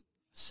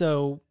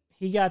 so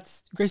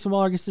Grayson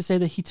Waller gets to say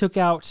that he took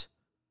out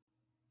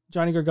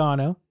Johnny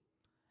Gargano.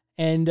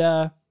 And,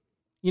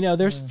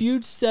 there's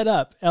feuds set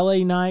up. LA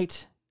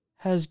Knight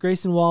has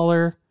Grayson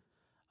Waller.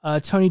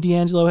 Tony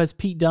D'Angelo has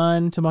Pete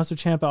Dunne. Tommaso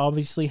Ciampa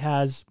obviously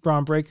has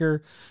Braun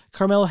Breaker.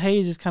 Carmelo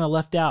Hayes is kind of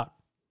left out.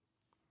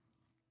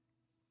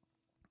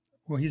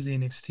 Well, he's the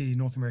NXT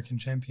North American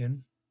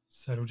champion,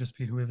 so it'll just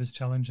be whoever's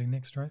challenging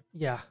next, right?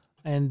 Yeah,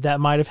 and that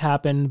might have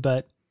happened,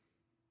 but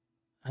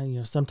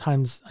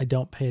sometimes I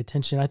don't pay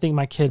attention. I think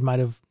my kid might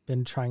have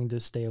been trying to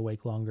stay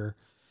awake longer.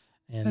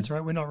 And that's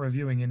right. We're not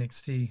reviewing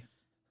NXT.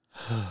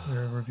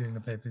 We're reviewing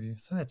the pay-per-view,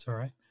 so that's all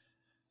right.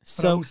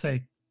 But I will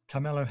say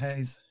Carmelo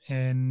Hayes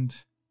and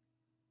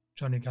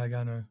Johnny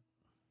Gargano,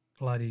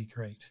 bloody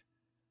great.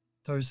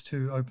 Those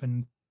two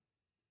opened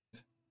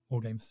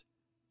WarGames,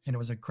 and it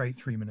was a great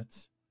 3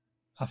 minutes.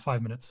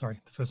 5 minutes,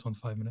 sorry. The first one's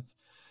 5 minutes.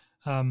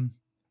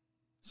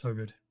 So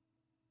good.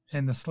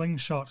 And the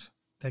slingshot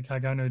that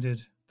Gargano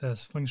did, the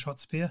slingshot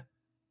spear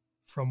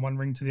from one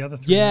ring to the other.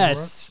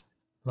 Yes.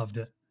 Loved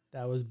it.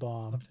 That was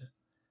bomb. Loved it.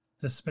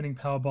 The spinning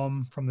power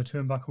bomb from the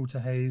turnbuckle to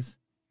Hayes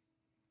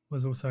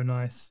was also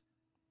nice.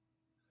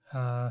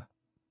 That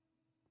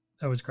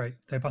was great.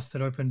 They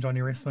busted open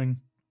Johnny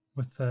Wrestling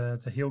with the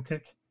heel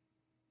kick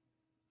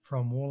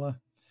from Waller.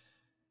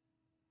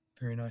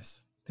 Very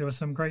nice. There were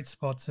some great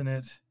spots in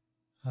it.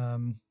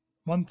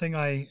 One thing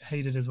I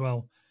hated as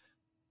well,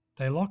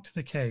 they locked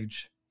the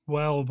cage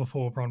well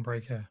before Braun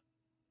Breaker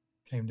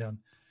came down.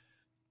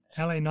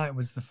 LA Knight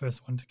was the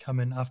first one to come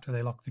in after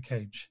they locked the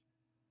cage.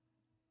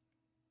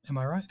 Am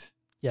I right?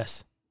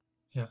 Yes.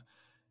 Yeah.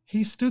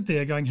 He stood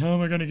there going, how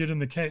am I going to get in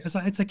the cage? It's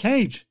like, it's a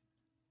cage.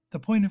 The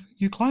point of,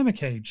 you climb a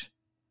cage.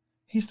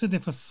 He stood there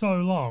for so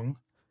long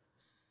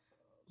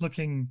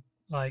looking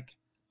like,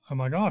 oh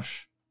my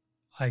gosh,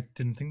 I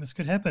didn't think this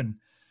could happen.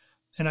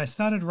 And I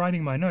started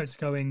writing my notes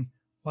going,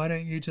 why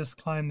don't you just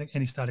climb the...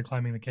 And he started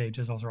climbing the cage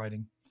as I was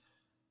writing.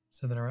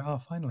 So then I wrote, oh,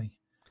 finally.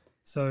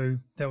 So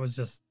that was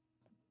just,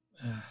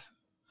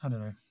 I don't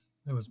know.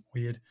 It was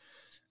weird.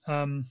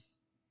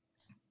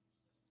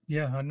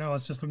 Yeah, I know. I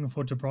was just looking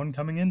forward to Braun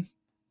coming in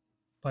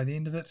by the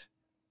end of it.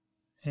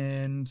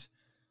 And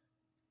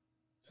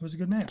it was a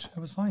good match. It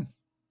was fine.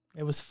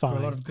 It was fine.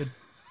 There were a lot of good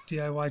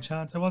DIY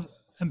chants.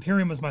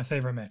 Imperium was my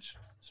favorite match,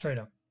 straight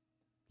up.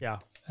 Yeah.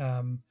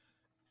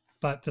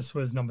 But this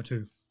was number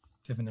 2,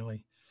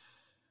 definitely.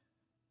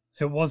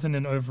 It wasn't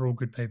an overall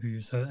good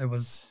pay-per-view, so it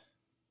was,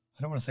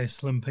 I don't want to say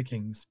slim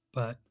pickings,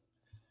 but...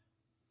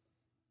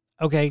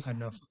 Okay, I don't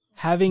know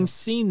having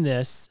seen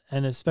this,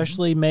 and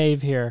especially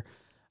Maeve here,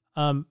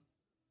 does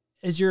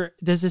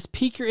this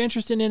pique your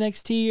interest in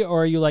NXT,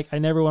 or are you like, I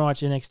never want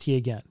to watch NXT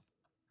again?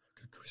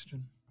 Good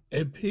question.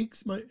 It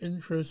piques my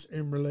interest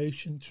in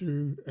relation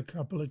to a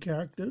couple of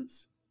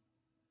characters,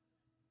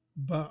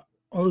 but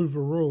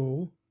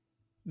overall,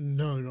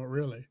 no, not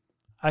really.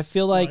 I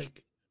feel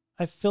like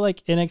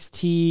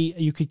NXT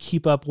you could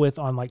keep up with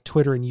on like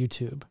Twitter and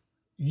YouTube.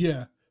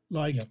 Yeah,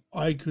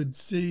 I could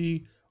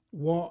see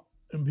what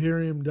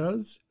Imperium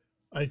does.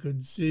 I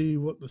could see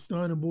what the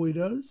Steiner Boy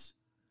does,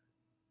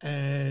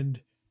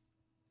 and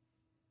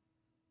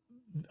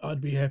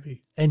I'd be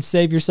happy. And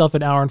save yourself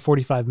an hour and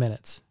 45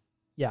 minutes.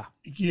 Yeah.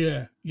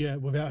 Yeah,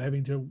 without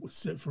having to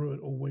sit through it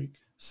all week.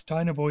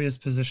 Steiner Boy is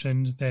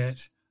positioned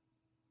that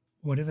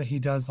whatever he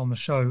does on the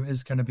show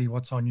is going to be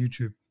what's on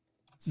YouTube.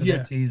 So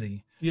that's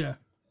easy. Yeah.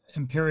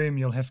 Imperium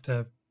you'll have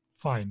to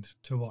find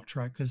to watch,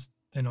 right? Because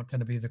they're not going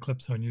to be the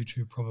clips on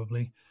YouTube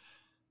probably.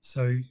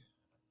 So,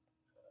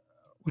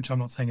 which I'm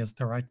not saying is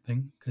the right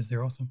thing because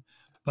they're awesome.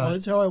 But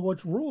that's how I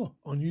watch Raw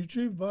on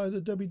YouTube via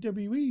the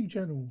WWE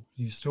channel.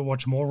 You still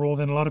watch more Raw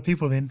than a lot of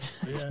people then.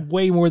 Yeah.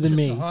 Way more than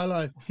Just me. the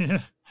highlight.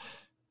 Yeah.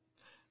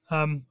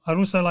 I'd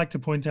also like to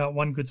point out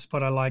one good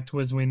spot I liked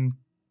was when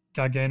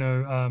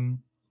Gargano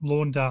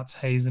lawn darts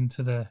Hayes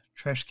into the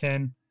trash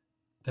can.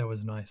 That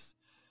was nice.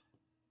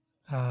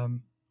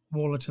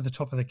 Waller to the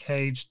top of the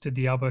cage, did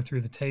the elbow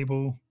through the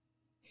table.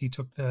 He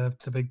took the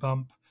big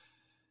bump.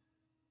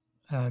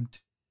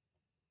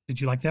 Did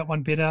you like that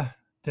one better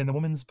than the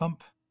women's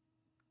bump?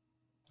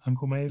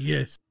 Uncle Maeve?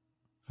 Yes.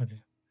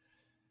 Okay.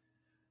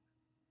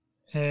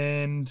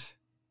 And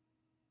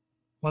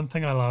one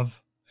thing I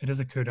love, it is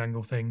a Kurt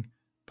Angle thing,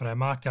 but I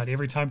marked out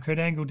every time Kurt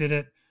Angle did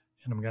it,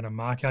 and I'm going to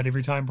mark out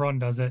every time Braun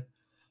does it.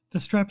 The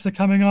straps are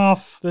coming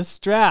off. The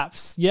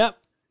straps. Yep.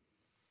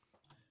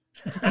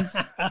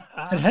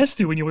 It has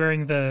to when you're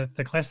wearing the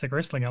classic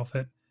wrestling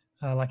outfit,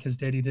 like his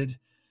daddy did.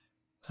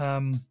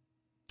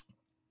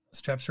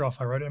 Straps are off.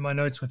 I wrote it in my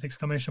notes with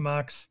exclamation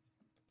marks,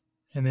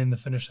 and then the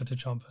finisher to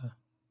Ciampa.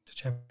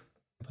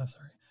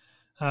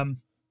 Sorry.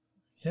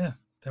 Yeah,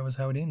 that was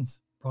how it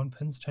ends. Braun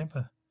pins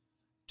Ciampa.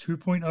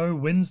 2.0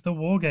 wins the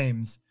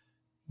WarGames.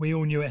 We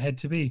all knew it had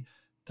to be.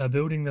 They're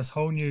building this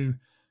whole new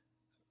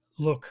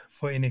look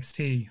for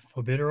NXT,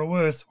 for better or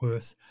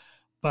worse.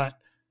 But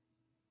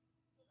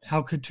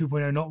how could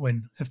 2.0 not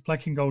win? If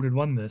Black and Gold had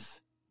won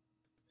this,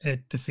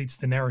 it defeats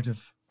the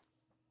narrative,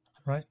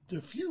 right?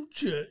 The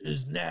future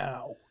is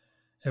now.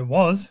 It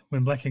was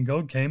when Black and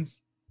Gold came,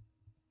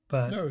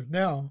 but No,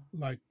 now,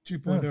 like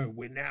 2.0,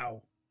 we're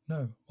now.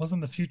 no,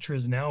 wasn't the future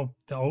is now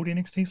the old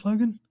NXT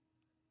slogan?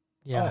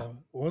 Yeah. Oh,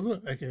 was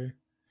it? Okay.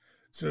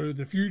 So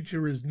the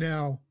future is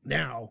now,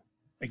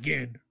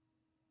 again,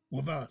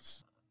 with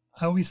us.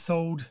 Are we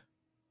sold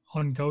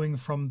on going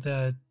from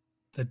the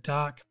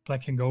dark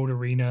Black and Gold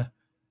arena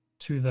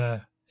to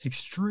the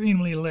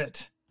extremely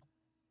lit,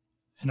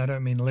 and I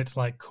don't mean lit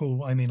like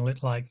cool, I mean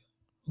lit like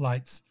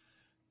lights,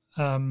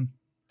 NXT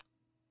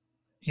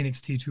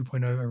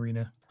 2.0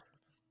 arena?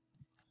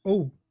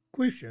 Oh,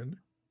 question.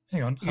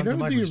 Hang on. You know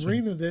the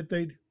arena that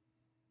they...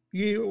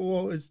 Yeah,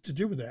 well, it's to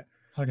do with that.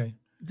 Okay.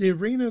 The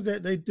arena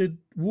that they did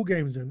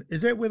WarGames in,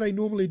 is that where they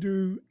normally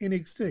do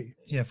NXT?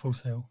 Yeah, Full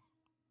Sail.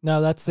 No,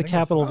 that's the I think that's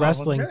Capitol what- oh, was it?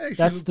 Wrestling. That actually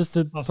That's looks- just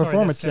the Oh, sorry,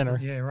 Performance that's separate.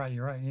 Center. Yeah, right.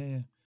 You're right. Yeah.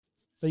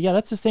 But yeah,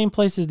 that's the same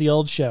place as the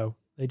old show.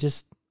 They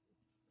just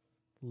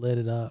lit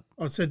it up.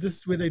 Oh, so this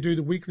is where they do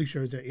the weekly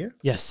shows at, yeah?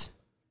 Yes.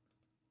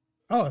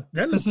 Oh,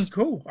 that This looks is-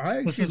 cool. I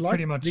this actually is like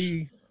pretty much-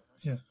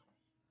 yeah.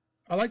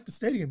 I like the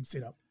stadium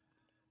setup.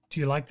 Do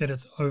you like that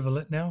it's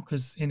overlit now?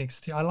 Because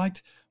NXT,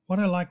 what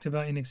I liked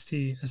about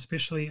NXT,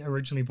 especially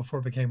originally before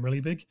it became really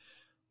big,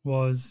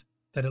 was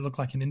that it looked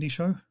like an indie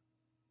show.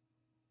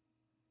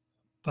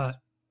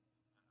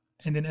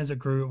 And then as it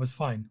grew, it was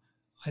fine.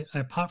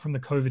 Apart from the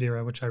COVID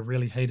era, which I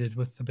really hated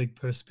with the big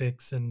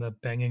perspex and the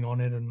banging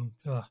on it and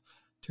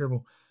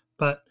terrible.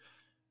 But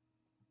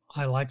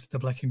I liked the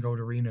Black and Gold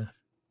arena.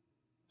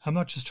 I'm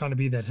not just trying to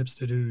be that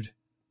hipster dude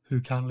who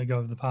can't let go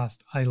of the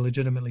past. I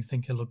legitimately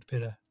think it looked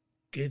better.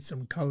 Get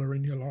some color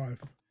in your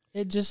life.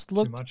 It just Too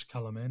looked much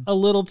color, man. a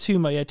little too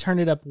much. I turned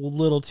it up a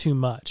little too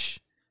much,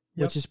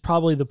 which is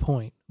probably the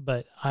point,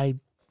 but I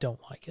don't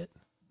like it.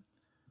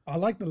 I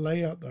like the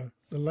layout, though.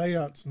 The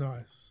layout's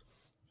nice.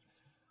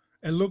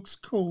 It looks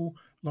cool.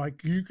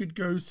 Like you could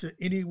go sit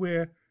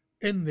anywhere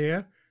in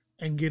there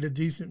and get a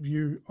decent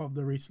view of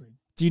the wrestling.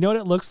 Do you know what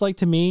it looks like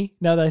to me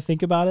now that I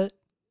think about it?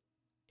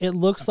 It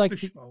looks like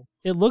Fishbowl.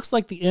 it looks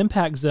like the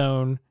Impact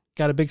Zone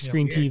got a big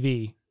screen Yes.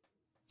 TV.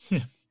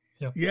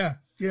 Yeah.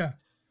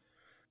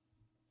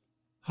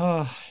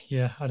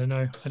 Yeah, I don't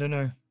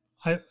know.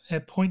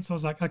 At points I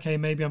was like, okay,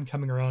 maybe I'm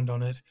coming around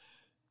on it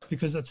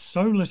because it's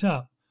so lit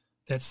up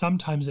that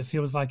sometimes it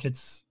feels like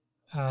it's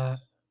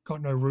got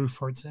no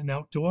roof or it's an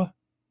outdoor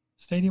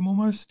stadium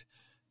almost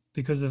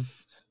because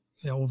of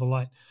all the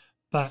light.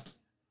 But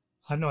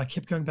I don't know, I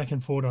kept going back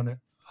and forth on it.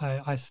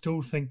 I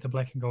still think the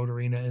Black and Gold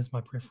arena is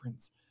my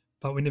preference,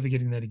 but we're never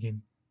getting that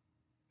again.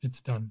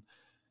 It's done.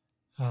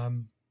 I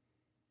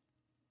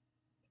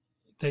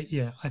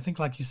think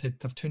like you said,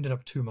 they've turned it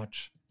up too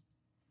much.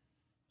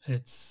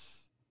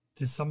 There's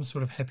some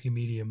sort of happy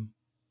medium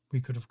we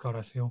could have got,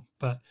 I feel.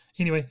 But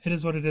anyway, it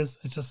is what it is.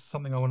 It's just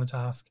something I wanted to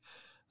ask.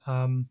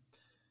 Then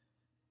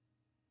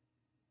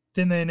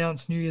they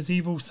announced New Year's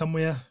Evil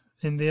somewhere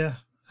in there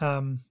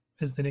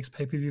is the next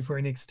pay-per-view for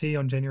NXT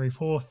on January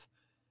 4th,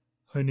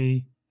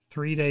 only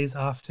 3 days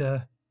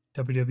after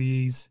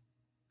WWE's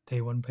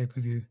Day 1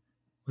 pay-per-view,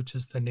 which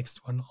is the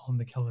next one on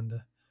the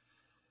calendar.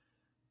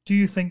 Do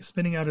you think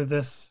spinning out of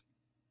this,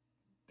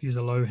 these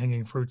are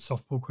low-hanging fruit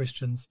softball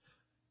questions,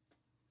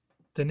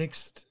 the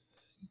next,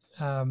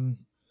 are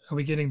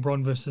we getting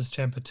Braun versus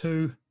Ciampa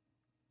 2?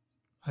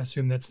 I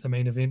assume that's the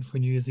main event for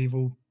New Year's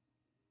Evil.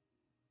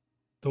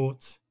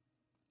 Thoughts?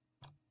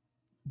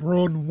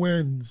 Braun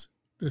wins.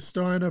 The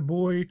Steiner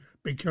boy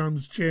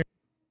becomes champ.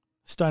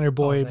 Steiner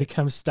boy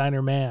becomes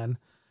Steiner man.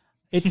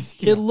 It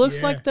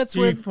looks like that's he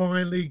where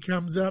finally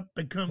comes up,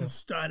 becomes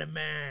Steiner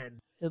man.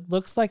 it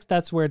looks like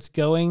that's where it's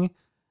going.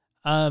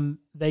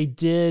 They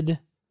did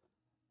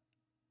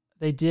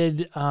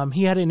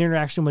he had an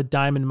interaction with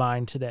Diamond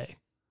Mine today.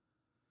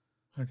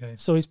 Okay.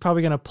 So he's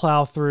probably going to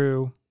plow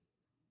through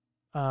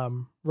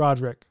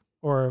Roderick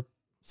or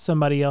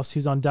somebody else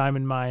who's on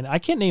Diamond Mine. I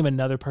can't name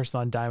another person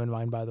on Diamond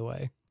Mine, by the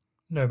way.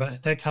 No,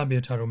 but that can't be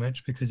a title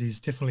match because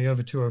he's definitely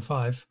over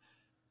 205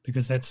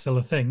 because that's still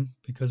a thing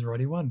because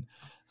Roddy won.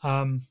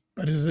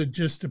 But is it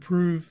just to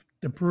prove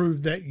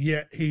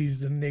that he's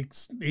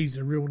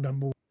the real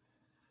number one?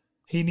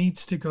 he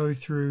needs to go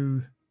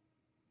through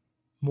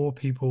more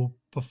people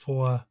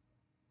before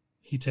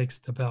he takes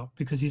the belt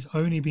because he's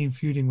only been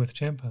feuding with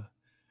Ciampa.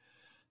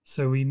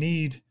 So we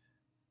need,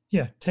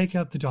 take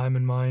out the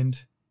Diamond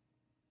Mind.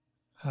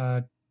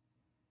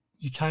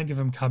 You can't give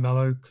him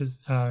Carmelo because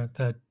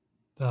they're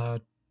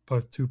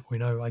both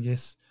 2.0, I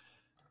guess.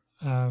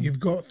 You've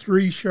got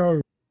 3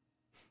 shows.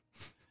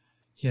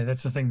 Yeah,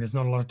 that's the thing. There's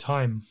not a lot of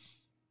time.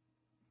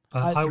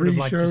 But I would 3 have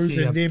liked to shows,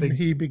 see and then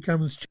he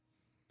becomes.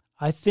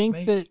 I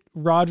think that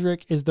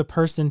Roderick is the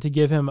person to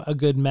give him a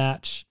good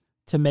match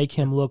to make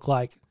him look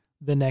like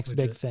the next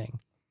big thing.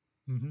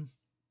 Mm-hmm.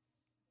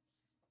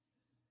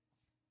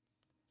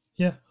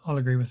 Yeah, I'll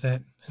agree with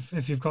that.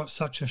 If you've got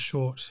such a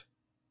short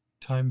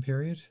time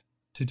period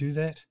to do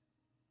that,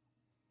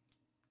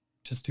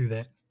 just do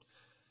that.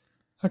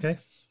 Okay.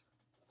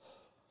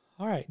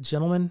 All right,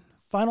 gentlemen.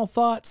 Final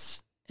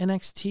thoughts.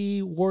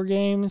 NXT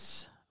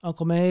WarGames.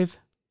 Uncle Maeve.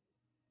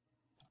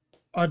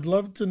 I'd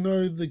love to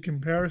know the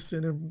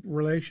comparison in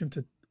relation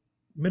to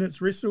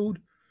minutes wrestled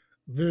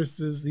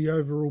versus the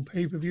overall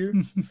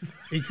pay-per-view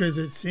because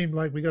it seemed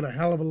like we got a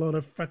hell of a lot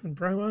of fucking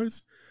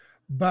promos.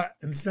 But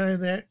in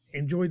saying that,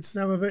 enjoyed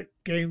some of it,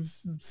 gave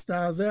some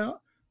stars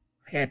out,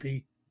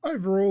 happy.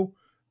 Overall,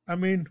 I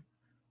mean,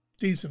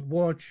 decent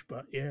watch,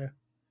 but yeah.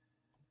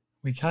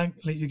 We can't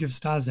let you give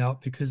stars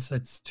out because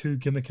it's too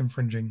gimmick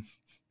infringing.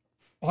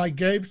 I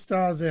gave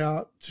stars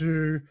out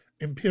to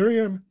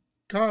Imperium,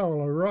 Kyle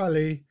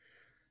O'Reilly,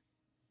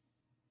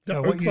 the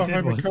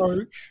Oklahoma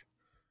coach.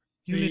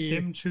 You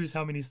let them choose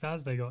how many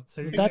stars they got.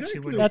 So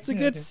that's a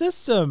good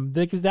system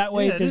because that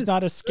way there's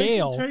not a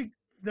scale.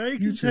 They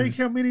can take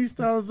how many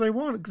stars they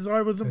want because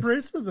I was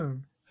impressed with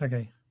them.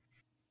 Okay,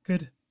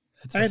 good.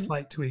 It's a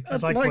slight tweak.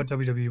 It's like what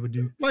WWE would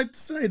do. I'd like to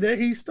say that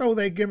he stole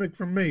that gimmick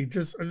from me. I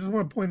just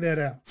want to point that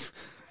out.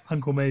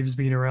 Uncle Maeve's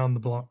been around the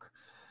block.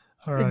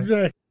 All right.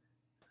 Exactly.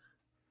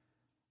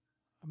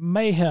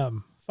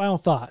 Mayhem. Final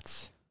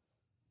thoughts.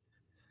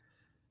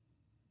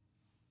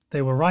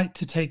 They were right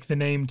to take the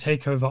name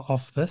Takeover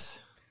off this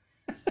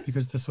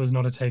because this was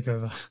not a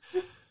takeover.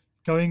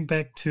 Going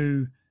back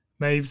to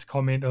Maeve's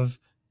comment of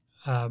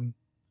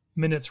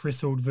minutes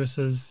wrestled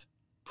versus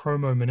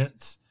promo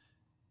minutes,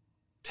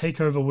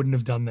 Takeover wouldn't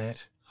have done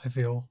that, I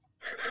feel.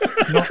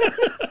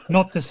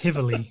 Not this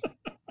heavily.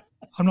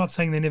 I'm not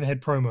saying they never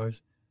had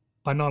promos,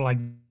 but not like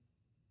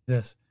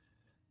this.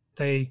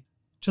 They,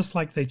 just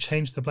like they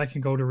changed the black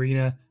and gold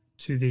arena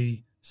to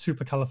the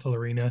super colorful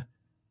arena,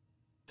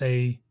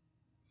 they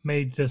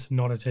made this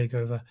not a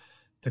takeover.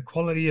 The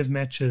quality of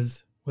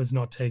matches was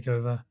not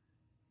takeover.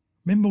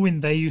 Remember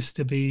when they used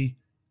to be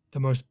the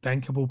most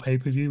bankable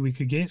pay-per-view we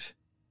could get,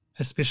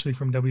 especially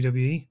from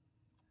WWE?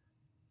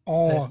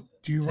 That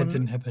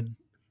didn't happen.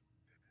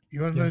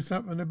 You want to know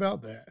something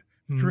about that?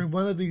 During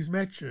one of these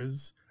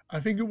matches, I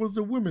think it was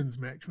the women's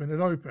match when it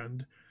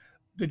opened,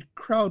 the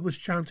crowd was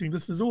chanting,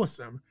 "This is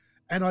awesome."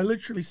 And I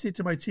literally said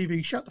to my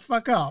TV, "Shut the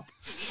fuck up."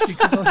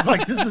 Because I was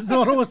like, this is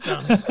not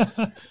awesome.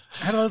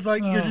 And I was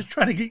like, you're just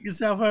trying to get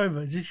yourself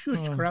over. Just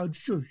shush, crowd,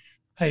 shush.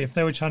 Hey, if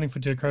they were chanting for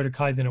Dakota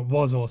Kai, then it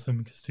was awesome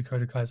because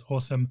Dakota Kai is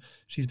awesome.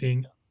 She's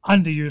being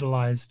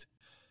underutilized.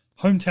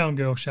 Hometown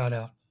girl shout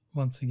out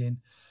once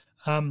again.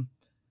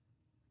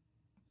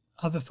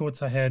 Other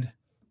thoughts I had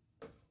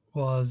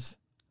was,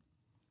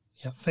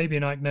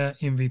 Fabian Eichner,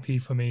 MVP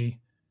for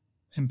me.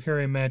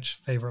 Imperium match,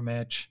 favorite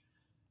match.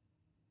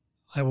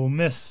 I will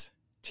miss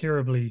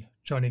terribly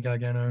Johnny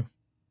Gargano.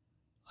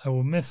 I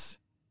will miss,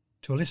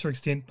 to a lesser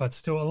extent, but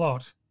still a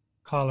lot,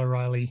 Kyle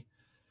O'Reilly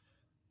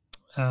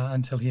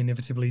until he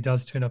inevitably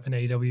does turn up in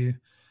AEW.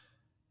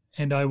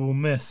 And I will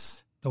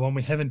miss the one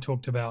we haven't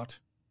talked about,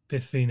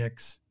 Beth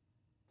Phoenix.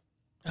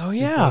 Oh,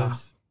 yeah.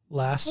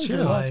 Last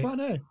show.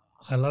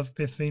 I love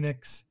Beth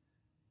Phoenix,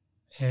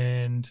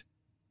 and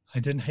I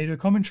didn't hate her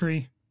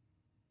commentary.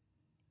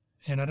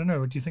 And I don't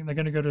know, do you think they're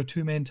going to go to a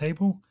 2-man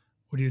table?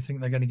 Or do you think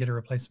they're going to get a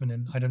replacement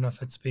in? I don't know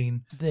if it's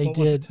been... What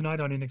was it tonight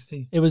on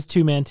NXT? It was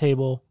 2-man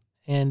table.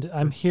 And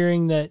I'm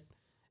hearing that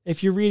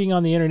if you're reading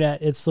on the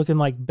internet, it's looking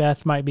like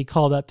Beth might be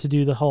called up to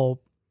do the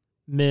whole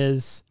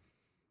Miz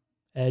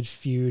Edge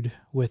feud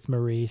with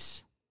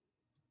Maurice.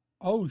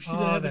 Oh, she's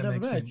going to have another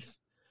match.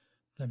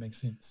 That makes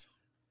sense.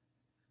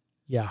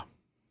 Yeah.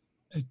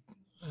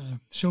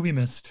 She'll be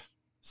missed.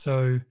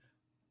 So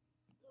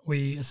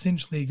we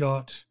essentially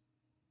got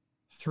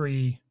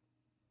 3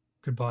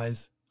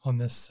 goodbyes on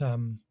this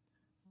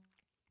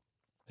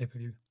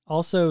pay-per-view.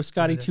 Also,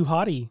 Scotty Too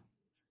Hottie.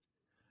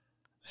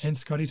 And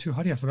Scotty Too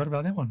Hottie, I forgot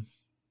about that one.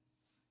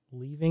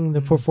 Leaving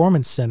the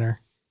Performance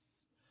Center.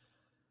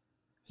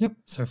 Yep,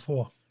 so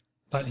 4.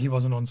 But he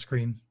wasn't on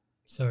screen,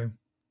 so,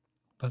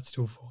 but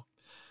still 4.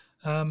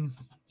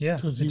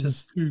 Because he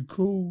was too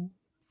cool.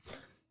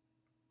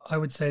 I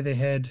would say they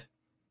had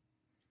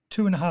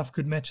 2.5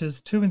 good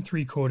matches, 2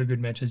 3/4 good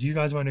matches. You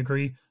guys won't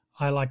agree.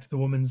 I liked the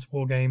women's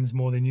War Games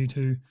more than you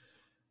two,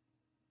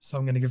 so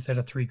I'm going to give that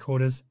a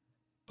 3/4.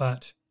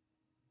 But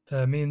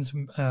the men's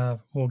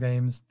War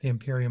Games, the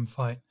Imperium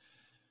fight,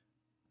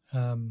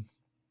 I'm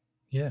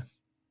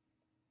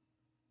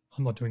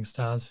not doing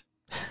stars.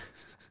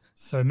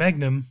 So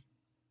Magnum,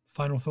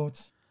 final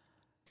thoughts?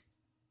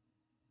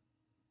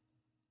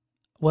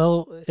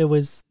 Well,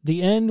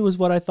 the end was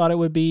what I thought it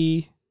would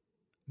be.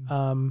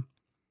 A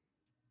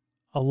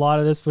lot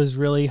of this was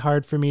really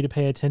hard for me to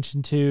pay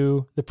attention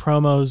to. The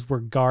promos were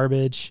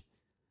garbage.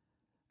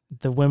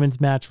 The women's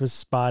match was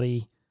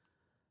spotty.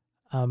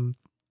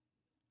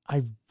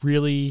 I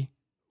really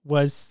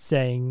was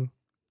saying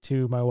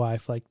to my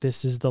wife, like,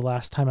 this is the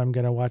last time I'm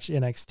going to watch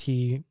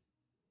NXT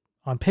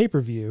on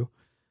pay-per-view.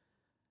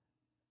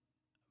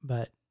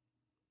 But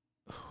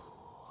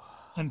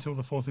until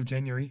the 4th of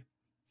January.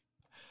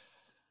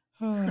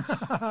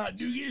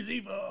 New Year's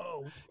Eve.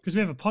 Because we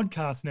have a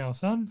podcast now,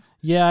 son.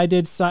 Yeah, I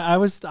did.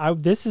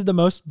 This is the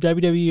most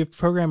WWE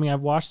programming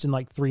I've watched in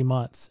like 3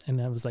 months. And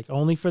I was like,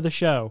 only for the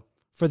show,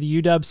 for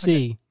the UWC.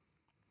 Okay.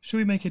 Should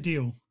we make a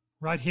deal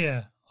right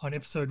here on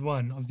episode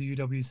 1 of the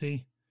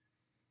UWC?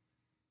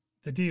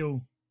 The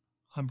deal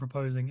I'm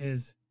proposing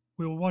is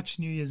we'll watch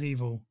New Year's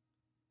Evil.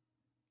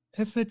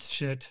 If it's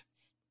shit,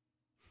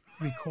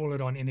 we call it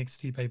on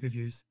NXT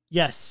pay-per-views.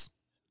 Yes.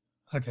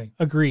 Okay.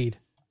 Agreed.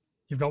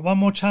 You've got one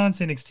more chance,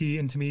 NXT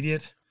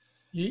Intermediate.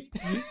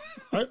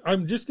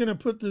 I'm just going to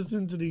put this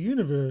into the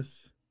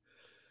universe.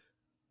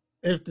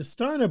 If the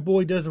Steiner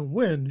boy doesn't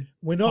win,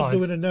 we're not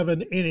doing another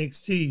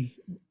NXT.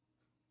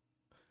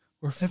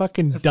 We're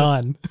fucking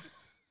done.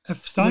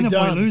 If Steiner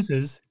boy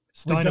loses,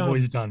 Steiner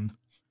boy's done.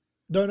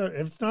 No.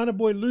 If Steiner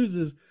boy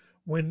loses,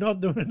 we're not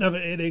doing another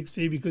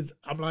NXT because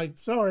I'm like,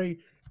 sorry,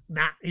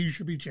 he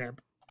should be champ.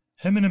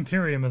 Him and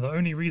Imperium are the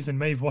only reason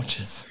Maeve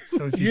watches.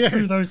 So if you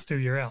screw those two,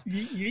 you're out.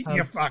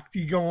 You're fucked.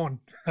 You're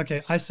gone.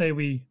 Okay, I say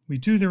we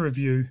do the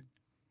review.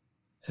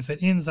 If it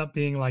ends up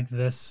being like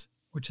this,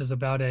 which is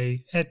about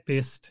at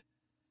best,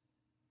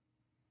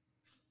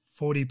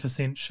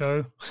 40%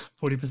 show,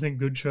 40%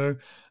 good show,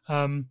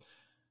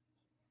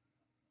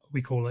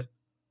 we call it.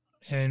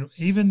 And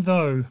even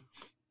though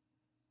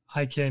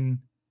I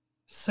can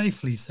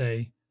safely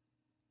say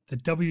the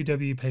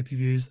WWE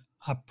pay-per-views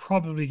are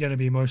probably going to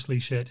be mostly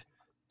shit,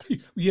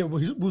 yeah,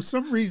 well,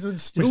 some reason we're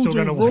still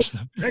going to watch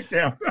them.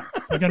 Down.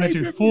 We're going to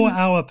do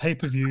 4-hour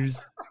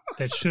pay-per-views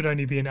that should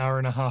only be an hour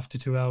and a half to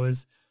 2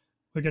 hours.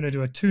 We're going to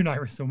do a 2-night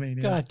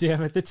WrestleMania. God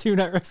damn it, the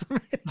 2-night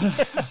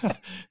WrestleMania.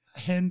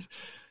 And,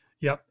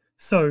 yep.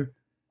 So,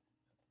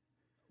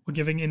 we're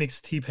giving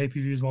NXT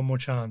pay-per-views one more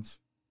chance.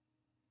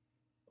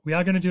 We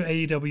are going to do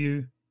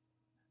AEW.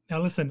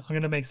 Now, listen, I'm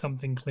going to make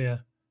something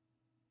clear.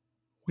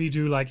 We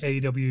do like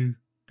AEW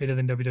better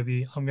than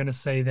WWE. I'm going to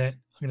say that.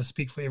 I'm going to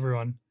speak for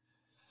everyone.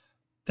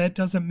 That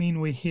doesn't mean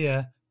we're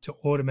here to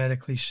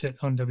automatically shit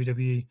on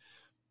WWE.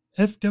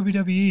 If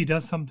WWE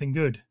does something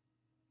good,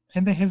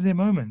 and they have their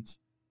moments,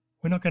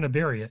 we're not going to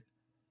bury it.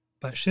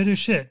 But shit is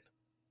shit,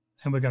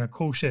 and we're going to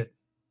call shit.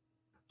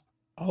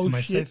 Oh,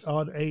 shit safe?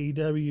 On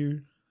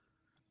AEW.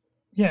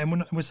 Yeah,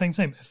 and we're saying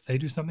same. If they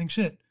do something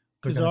shit,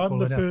 because I'm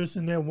the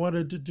person that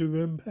wanted to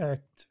do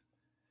Impact.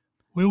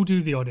 We'll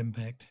do the odd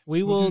Impact.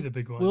 We'll do the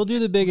big one. We'll do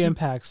the big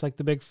impacts, like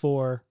the big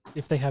 4,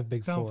 if they have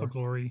big 4. Bound for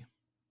Glory.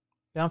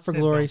 Bound for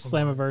Glory,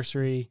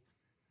 Slammiversary,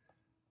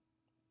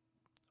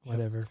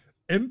 whatever.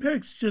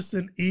 Impact's just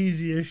an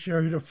easier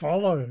show to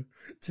follow,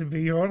 to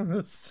be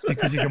honest.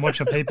 Because you can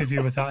watch a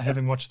pay-per-view without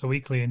having watched the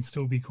weekly and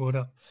still be caught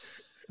up.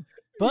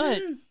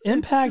 But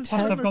Impact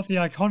has... Plus, they've got the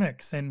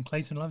Iconics, and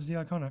Clayton loves the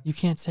Iconics. You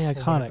can't say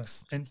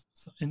Iconics.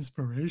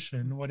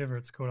 Inspiration, whatever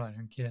it's called, I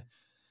don't care.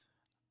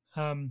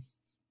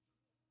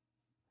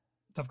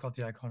 They've got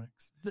the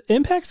Iconics. The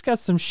Impact's got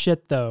some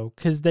shit, though,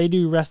 because they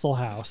do Wrestle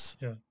House.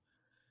 Yeah.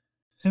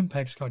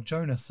 Impact's got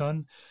Jonah,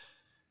 son.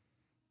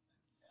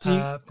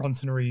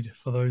 Bronson Reed,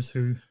 for those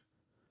who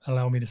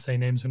allow me to say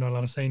names we're not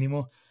allowed to say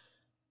anymore.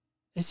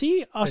 Is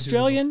he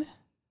Australian?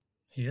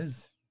 He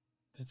is.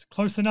 It's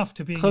close enough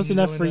to being close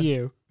enough for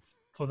you.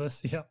 For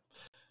this, yeah.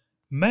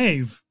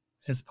 Maeve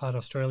is part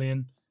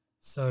Australian,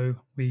 so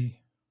we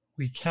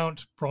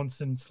count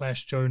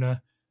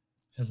Bronson/Jonah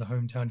as a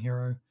hometown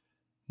hero.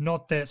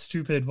 Not that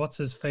stupid what's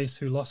his face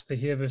who lost the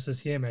hair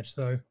versus hair match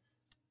though.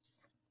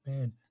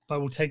 Man. But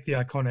we'll take the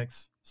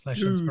Iconics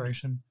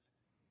 /inspiration.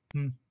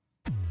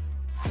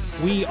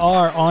 We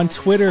are on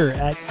Twitter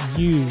at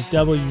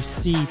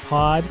UWC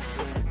Pod.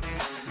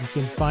 You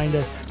can find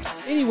us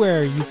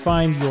anywhere you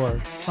find your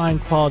fine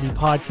quality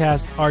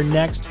podcast. Our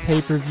next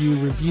pay-per-view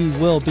review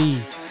will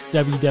be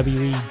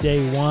WWE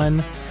Day 1.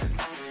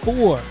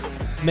 For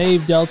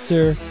Maeve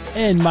Deltzer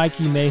and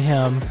Mikey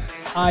Mayhem,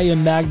 I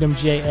am Magnum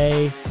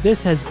JA.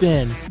 This has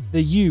been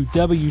the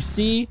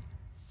UWC.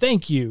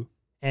 Thank you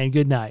and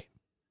good night.